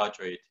mararsaa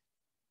coyeeti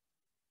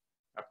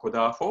hakko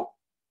daafo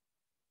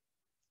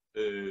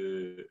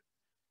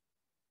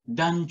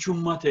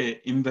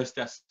danchummate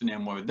investe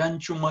assineemmore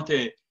danchummate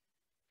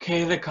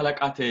keere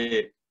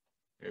kalaqate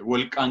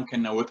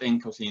wolqankenna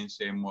woxenke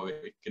hosiinseemmore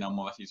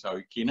ikkinammo hasiisawo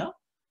ikkina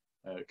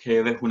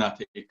keere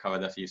hunate ikkara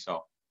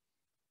dasiisawo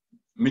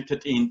mitte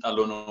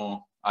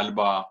xiinxallono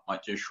alba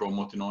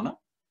macciishshoommoti noona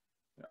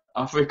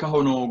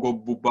Afrikaho noo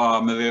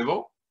gobbubba mereero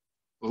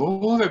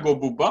roore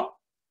gobbubba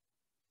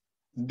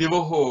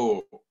diroho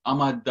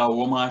amadda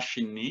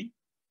womaashshinni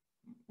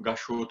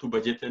gashshootu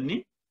bajetenni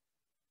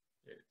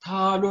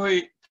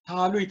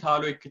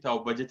taalo ikkitawo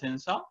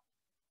bajetensa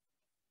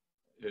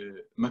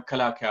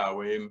መከላከያ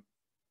ወይም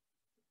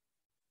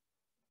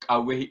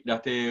qawwe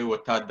hidhate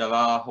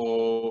wottaaddaraho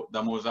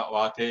damooza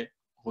owaate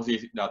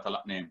hosiisidhaata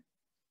la'neemmo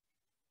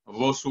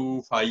rosu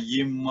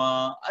fayyimma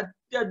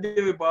addi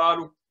addiri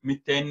baalu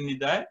mitteenni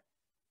daye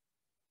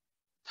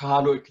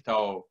taalo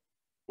ikkitawo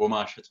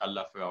womaashsha calla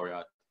afirawo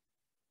yaate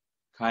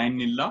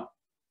kayinnilla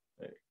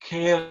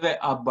keere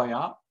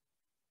abbaya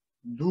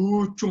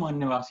duuchu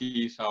mannira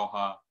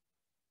hasiisawoha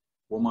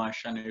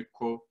womaashshano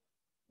ikko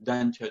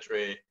dancha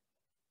coye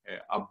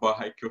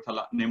abbaaha ikkeyota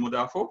la'neemmo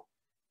daafo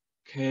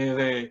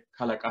keere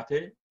kalaqate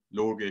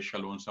lowo geeshsha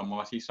loonsammo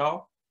hasiisawo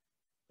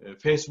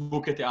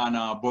feesbuukete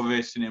aana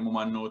borreessineemmo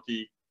mannooti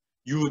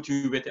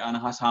yuutiyubete aana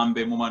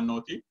hasaambeemmo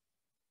mannooti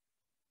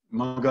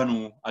maganu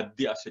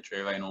addi asse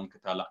coyirayi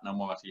noonketa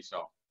la'nammo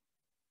hasiisawo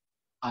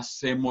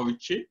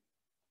asseemmorichi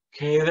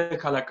keere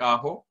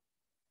kalaqaaho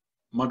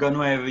maganu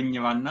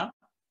ayirrinyiranna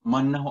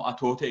mannaho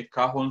atoote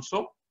ikkaahonso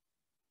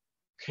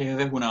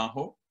keere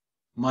hunaaho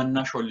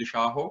manna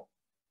shollishaaho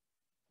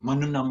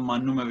mannunna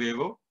mannu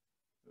mereero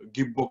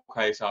gibbo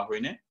kayisaaho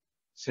yine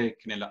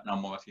seekkine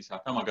la'nammo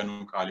hasiisaata maganu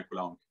qaali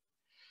kulaanke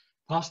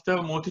Pastor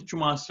mootichu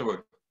maassero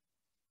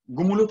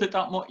gumulote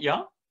xa'mo'ya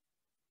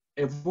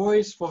a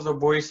voice for the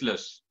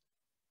voiceless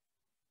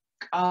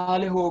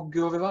qaale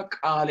hooggeyorira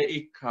qaale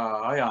ikka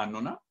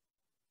yaannona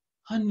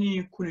hanni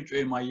kuni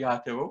coye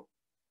mayyaatero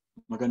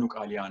maganu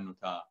qaali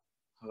yaannota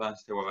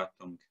haransite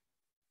worattonke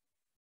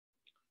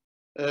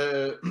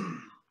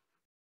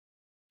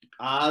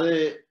qaale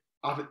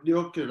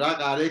afidhiyokkirira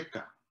qaale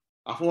ikka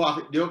afoo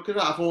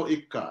afidhiyokkirira afoo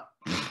ikka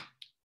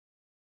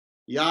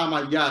yaa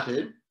mayyaate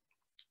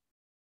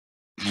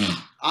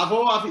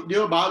afoo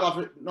afidhiyo baalu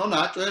afidhinona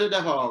coyre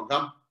dafa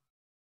gam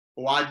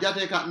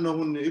waajjate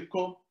ka'nohunni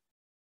ikko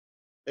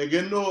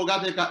egenno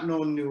hogate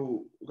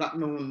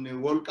katnoonni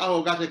wolqa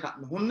hogate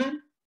katnoonni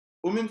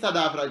uminsa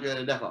daafira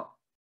coyre dafa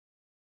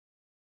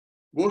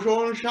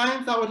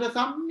goshoonshaansa wote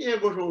sammee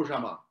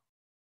goshooshama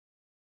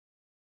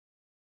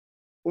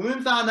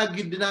uminsa ana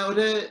giddina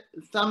wote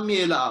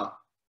sammee la'a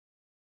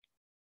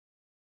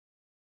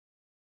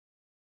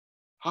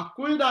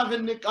hakkuri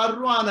daafinni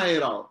qarru ana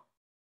heerawo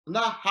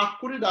na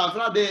hakkuri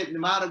daafira de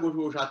maara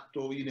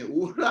goshooshatto yine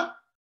uurra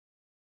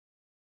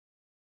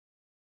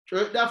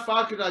coydha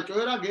faakira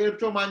coyra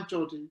geercho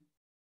manchooti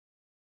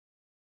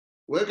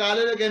we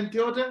kaalele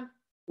gentiote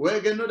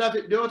we genno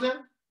dafidhiote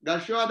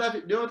gashshoa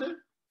dafidhiote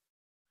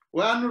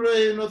we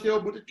anure no seo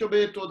buticho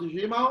beettoti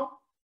shimao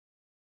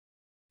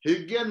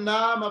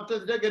higgenna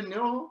mabtes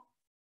degenneo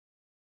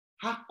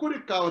hakkuri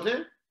kawote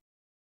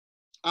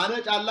ane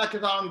calla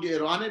kisaon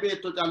geero ane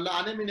beetto calla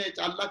ane mine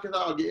calla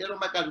kisao geero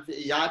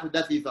makansi yaate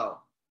dasiisao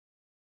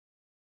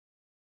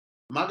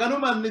maganu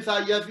manni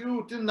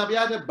sayyasiu tin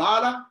nabiyate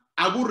baala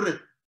agurre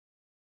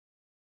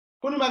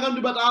kuni magan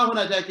du bata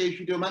hona ta ke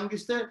shito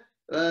mangiste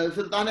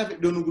sultana fi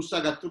donu gussa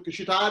gattu ki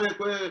shitare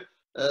ko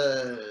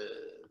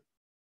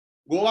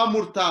gowa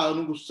murta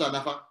nu gussa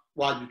nafa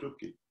wajitu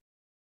ki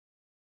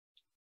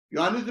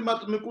yani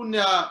matmikun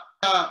ya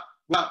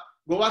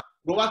gowa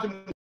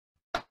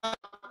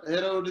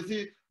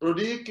Herodisi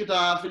Rodi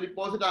kita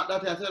Filipposi ta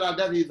dati asera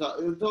davisa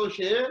so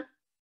she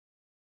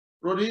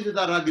Rodisi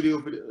ta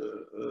ragrio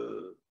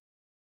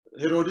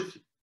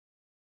Herodisi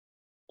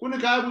kuni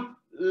kaabu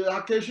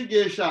hakeshi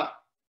gesha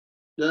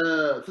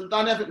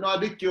sultana fi no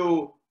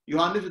adikyo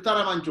Yohannis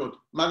taramanchot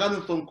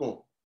maganu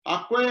sonko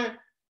akwe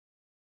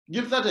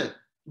giftate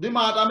di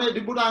maatame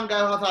di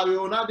budanga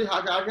hasabiona di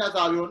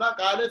hasabiona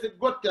kale si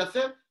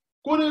gottase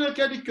kuni ne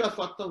kedikyo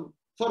asfatto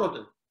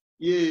sorote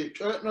ye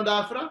no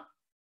dafra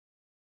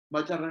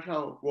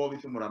macarrashaw gobi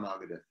sumurama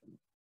gede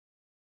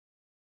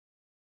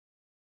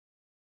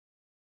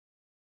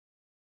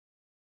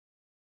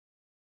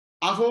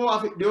afo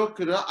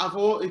afidokira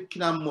afo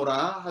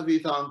ikinamura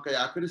habita anka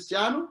ya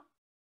cristiano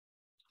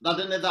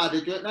dadene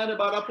dade cioè nane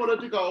bara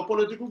politica o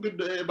politiku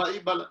giddo ba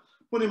ibal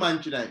kuni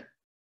manchinai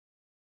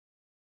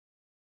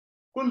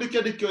kundi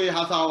kedikyo e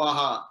hasawa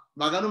ha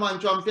maganu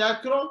mancho am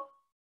fiakro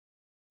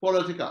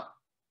politica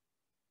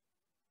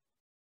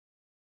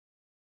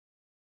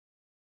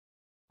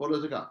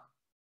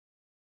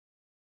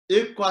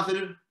ecco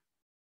asir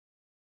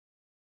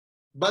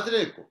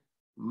badreko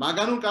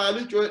maganu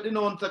kali cioè di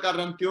non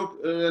sakarantio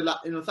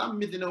la ino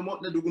sammitine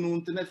umotne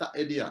dugununtine sa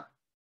edia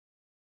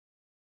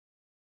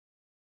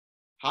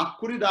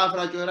hakkuri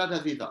dafra coyra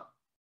tasita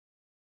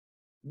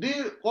di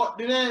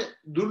qoddine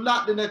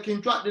dulladine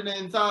kincuadine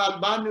insa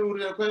albani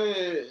uri ko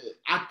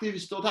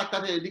activisto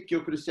takkate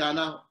dikyo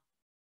cristiana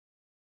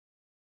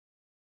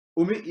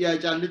umi ya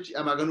jallici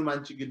maganu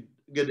manci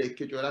gede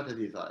ke coyra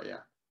tasita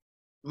ya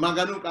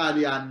maganu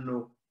qali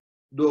hanno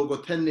dogo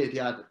tenneti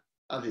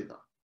asita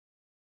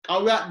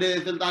qawya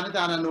de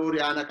sultanata ana nuri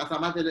ana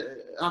qasamate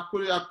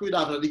hakkuri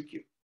dafra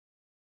dikyo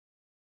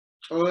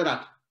coyra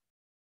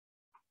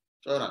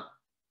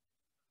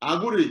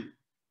aguri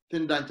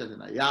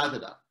tindanchatena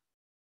yaateda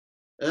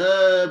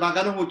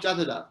maganu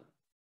huccateda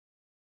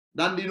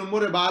dandi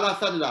numure bala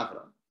sadda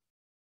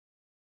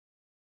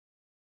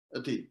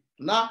ati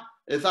na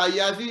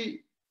esayasi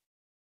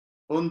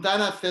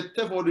ontana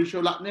sette fodisho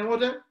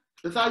laqnemote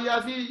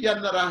esayasi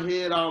yannara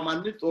heera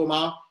manni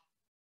xoma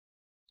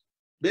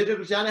bete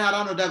kristiane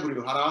harano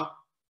daguri hara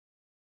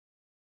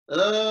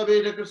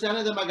bete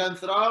kristiane de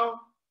magansra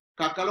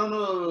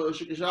kakalono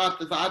shikishat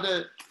saade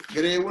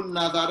greun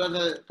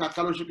nazarade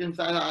kakalo shikin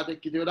saade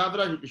kitiyo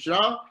dafra shikishra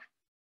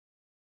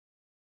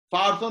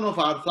farso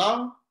farsa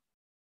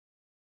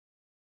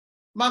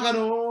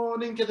magano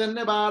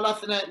ninketenne bala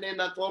sine ne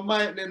na tsoma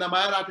ne na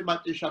mayarati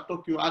matti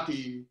shatokyo ati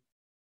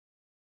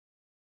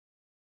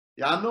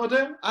yannote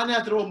ani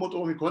atro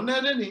motomi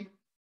konnedeni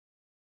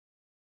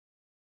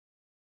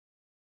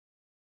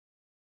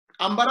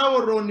ambara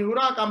worronni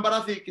hura kambara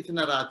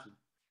sikkitinarati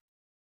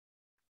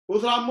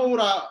usrammo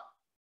hura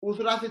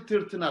usrasi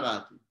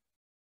tirtinarati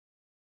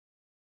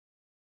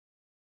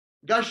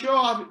gasho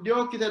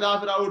diokite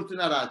dafra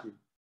urtinarati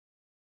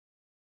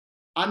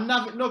anna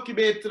nokki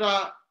betra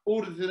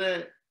urtine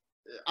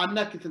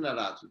anna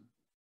kitinarati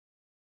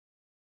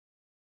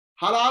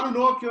halalu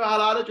nokki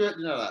halale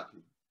coytinarati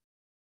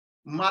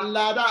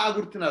mallada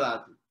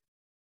agurtinarati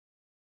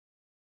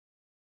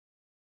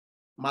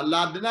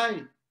malladinai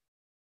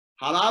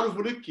halalu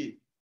fulikki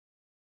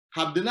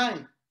haddinai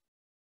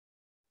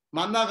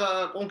manna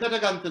qonkete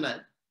gantinai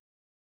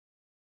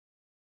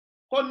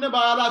konne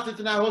baala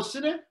sitinai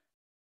hossine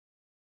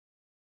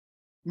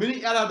mini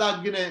ala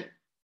daggine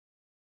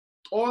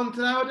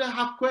ontina wode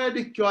hakkoe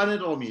dikyo ane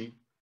domi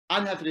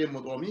ani hatremo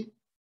domi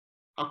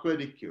hakkoe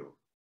dikyo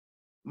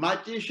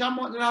machi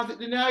shamo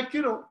nafidine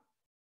akiro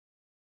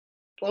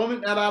domi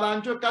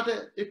alarancho kate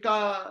ikka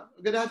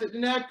gede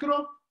hasidine akiro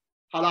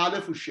halale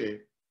fushe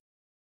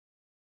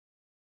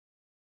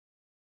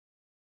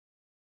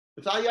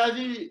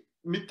sayaji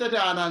mittete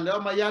ananga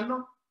mayanno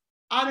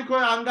ani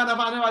koy angana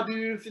fane wadi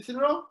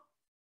sisinro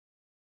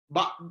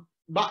ba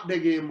badde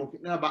geemo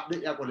na badde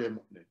yakole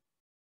mutne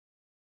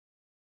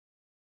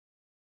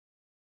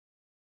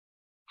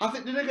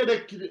hasidine gede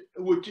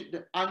wuccidde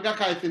anga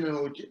kaysine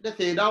wuccidde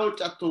seeda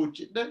wuccatto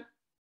wuccidde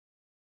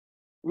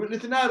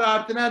witnisina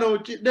raartina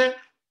wuccidde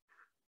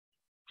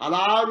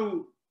halaaru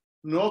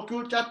nokki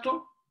wuccatto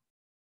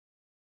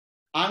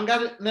anga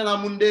nela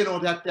munde no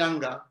tatte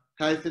anga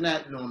kaysina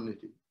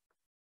nonniti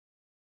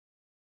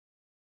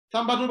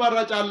sambatu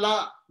barra calla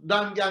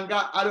dangi anga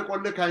ale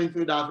kolle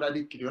kayinsu daafra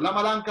dikkiriyo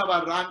lamalanka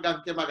barra anga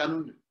ke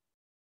maganunni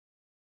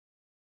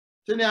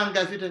sini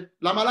anga site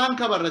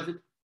lamalanka barra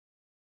site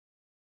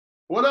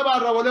wala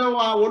barra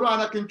wala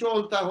ana kincho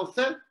olta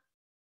hosse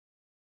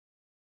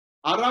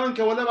arramin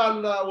ke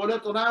wala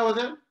tona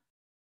hosse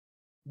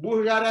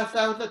buhara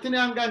sa hosse sini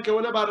anga ke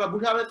wala barra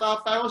buhara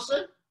ta hosse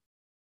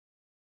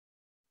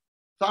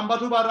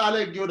sambatu barra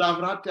ale gyo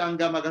daafra hatte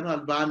anga maganu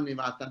albanni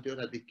ma tantiyo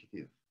ta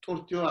dikkitiyo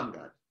tortiyo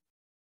anga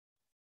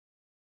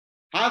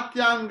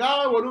hatti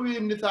anga wolu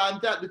inni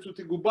saante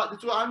adituti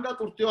gubbadditu anga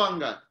turtiyo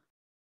anga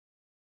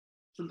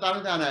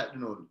sultanate ana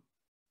yaddinon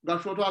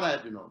gashoto ana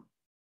yaddinon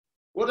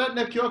wodan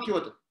ne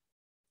kiyote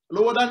lo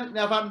wodan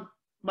ne afan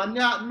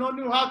manya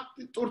noni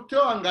hatti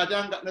turtiyo anga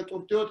janga ne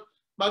turtiyo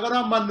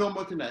magana manno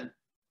motinai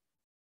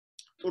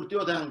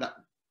turtiyo anga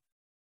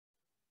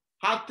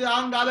hatti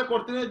anga le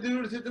kortine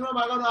diversitino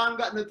magana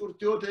anga ne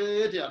turtiyo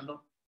te anno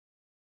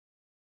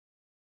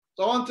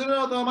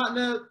sontino to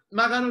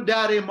maganu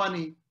dare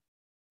money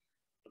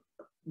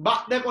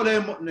badde kole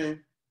mutne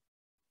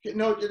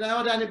no jina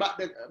wadani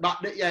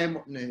badde yae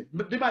mutne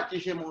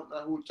dibacishe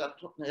mutna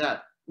huchatto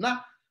ya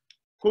na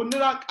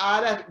kunira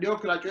qala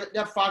diokra cyo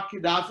da fakki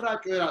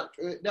dafra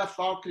da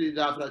fakki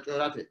dafra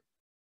chorate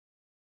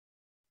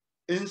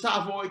insa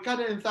afo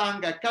ikade insa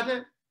anga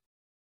kade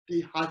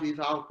ti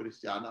hadisa o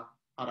cristiana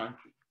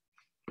aranchi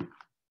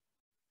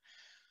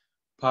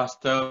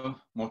Pastor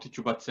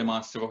motichu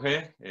batsemaasrohe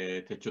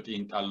techoti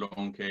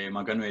intallonke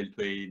maganuel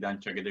toy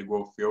dancha gede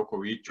goffio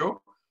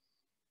kowicho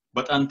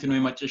በጣንቲኖ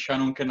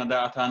የማጨሻኑን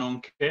ከነዳአታኑን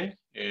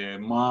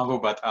ማሮ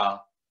በጣ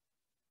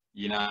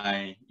ይናይ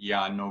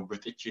ያነው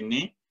ብጥጭኒ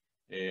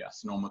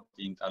አስኖመት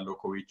ይንጣሎ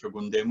ኮዊቾ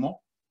ጉንደሞ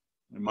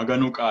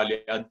መገኑ ቃል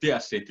አዲ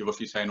አሴቲ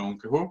ሮሲሳይኖን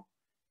ከሆ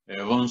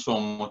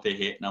ሮንሶም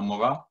ሞቴሄ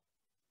ናሞራ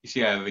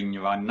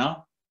ኢሲያርኝዋና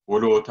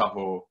ወሎታሆ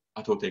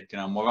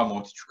አቶቴክና ሞራ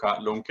ሞትቹካ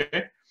ሎንከ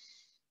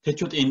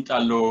ተቾት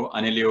ይንጣሎ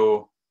አኔሊዮ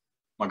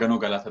መገኑ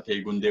ገላታቴ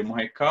ጉንደሞ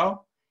ሄካው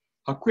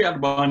ሀኩ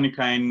ያልባኒ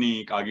ካይኒ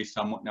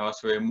ቃጊሳሞ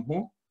ነዋስረምሁ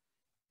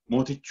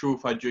motichu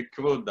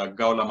fajjekro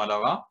daggaw la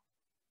malava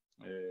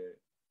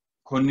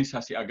konni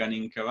sasi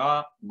aganinkewa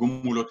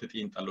gumulote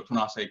tintallo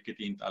tunasa ikke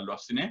tintallo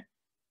assine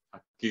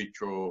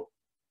hakkicho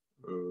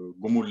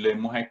gumulle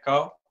mo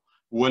hekkaw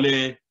wole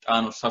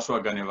xano sasu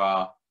aganeva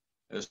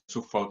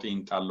suffaw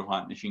tintallo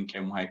hanni shinke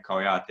mo hekkaw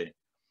yaate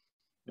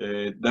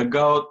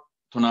daggaw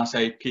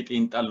tunasa ikke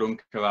tintallo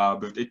nkewa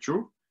birtichu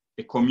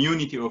a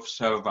community of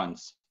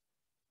servants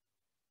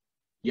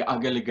ya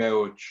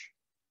agelgayoch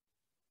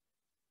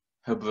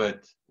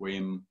ህብረት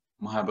ወይም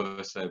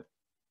ማህበረሰብ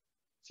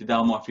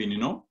ሲዳሞ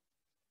አፊኒኖ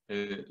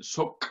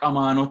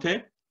ሶቃማኖቴ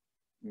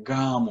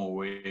ጋሞ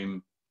ወይም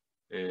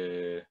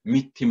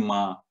ሚቲማ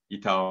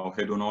ይታው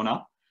ሄዶኖና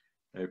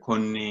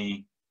ኮኒ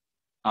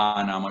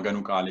አና ማገኑ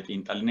ቃል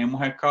ጢንጣልኔ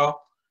ሞሄካ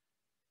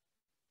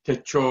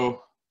ተቾ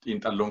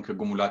ጢንጣሎን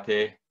ከጉሙላቴ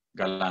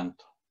ጋላንቶ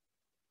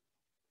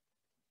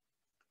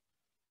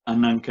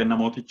አናንከ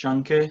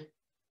ነሞቲቻንከ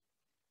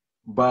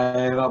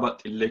ባይራ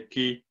ባጥለኪ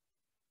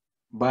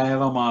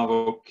ባይራ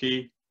ማሮኪ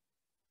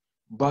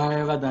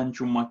ባይራ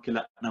ዳንቹማ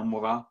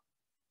ክላናሞራ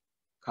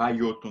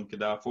ካዮቱን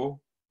ክዳፎ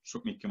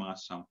ሱቅሚክ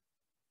ማሳም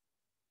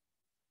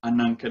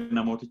አናንከ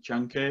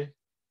ነሞቲቻንከ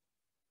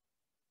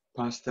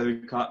ፓስተር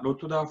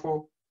ካሎቱ ዳፎ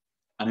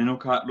አነኖ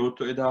ካሎቱ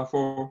እዳፎ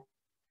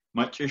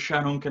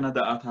ማጭሻኑን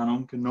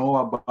ከነዳአታኑን ከኖዋ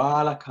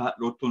ባላ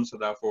ካሎቱን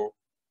ሰዳፎ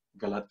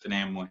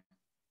ገላጥኔሞ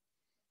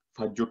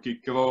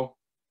ፈጆኪክሮ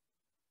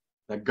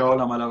ደጋው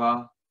ለማለባ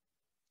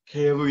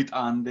ከሩይት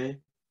አንዴ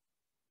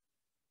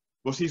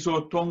ወሲሶ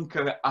ቶንከ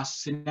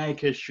አስናይ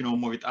ከሽኖ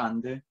ሞሪት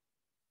አንዴ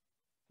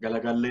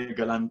galagalle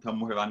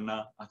galantammo heranna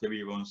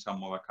atebiron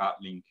samoraka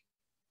link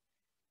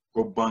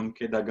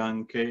gobbanke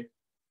daganke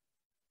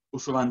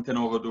usurante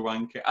no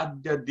roduranke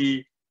addadi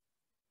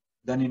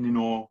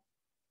daninino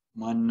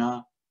manna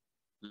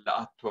la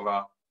attora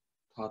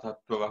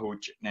tatattora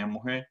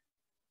huccinemohe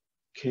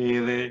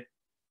kere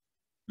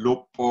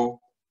loppo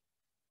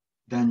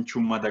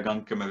danchumma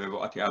daganke merero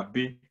ati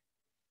abbi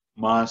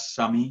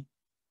massami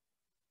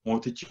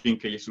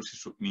motichinke yesusi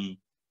su'mi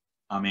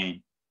amen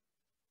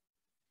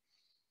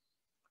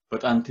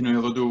በጣንቲኖ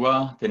የሮዱዋ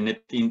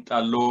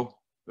ተነጥንጣሎ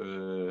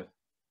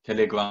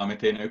ቴሌግራም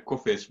ተነ እኮ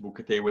ፌስቡክ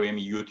ተ ወይም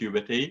ዩቲዩብ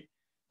ተ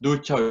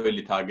ዶቻው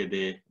ሊታገደ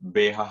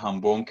በሃ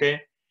ሃምቦንከ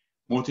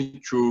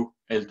ሞቲቹ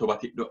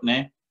ኤልቶባቲ ዶነ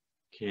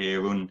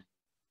ከሩን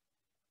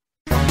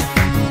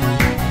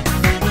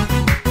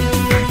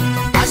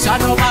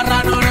አሻዶ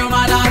ማራኖ ነው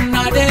ማላና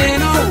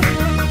ደኖ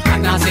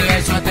አናሴ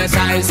ሾተ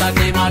ሳይሳቲ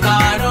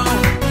ማጋኖ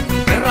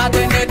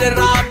ራተነ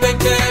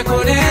ድራበከ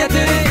ኮኔ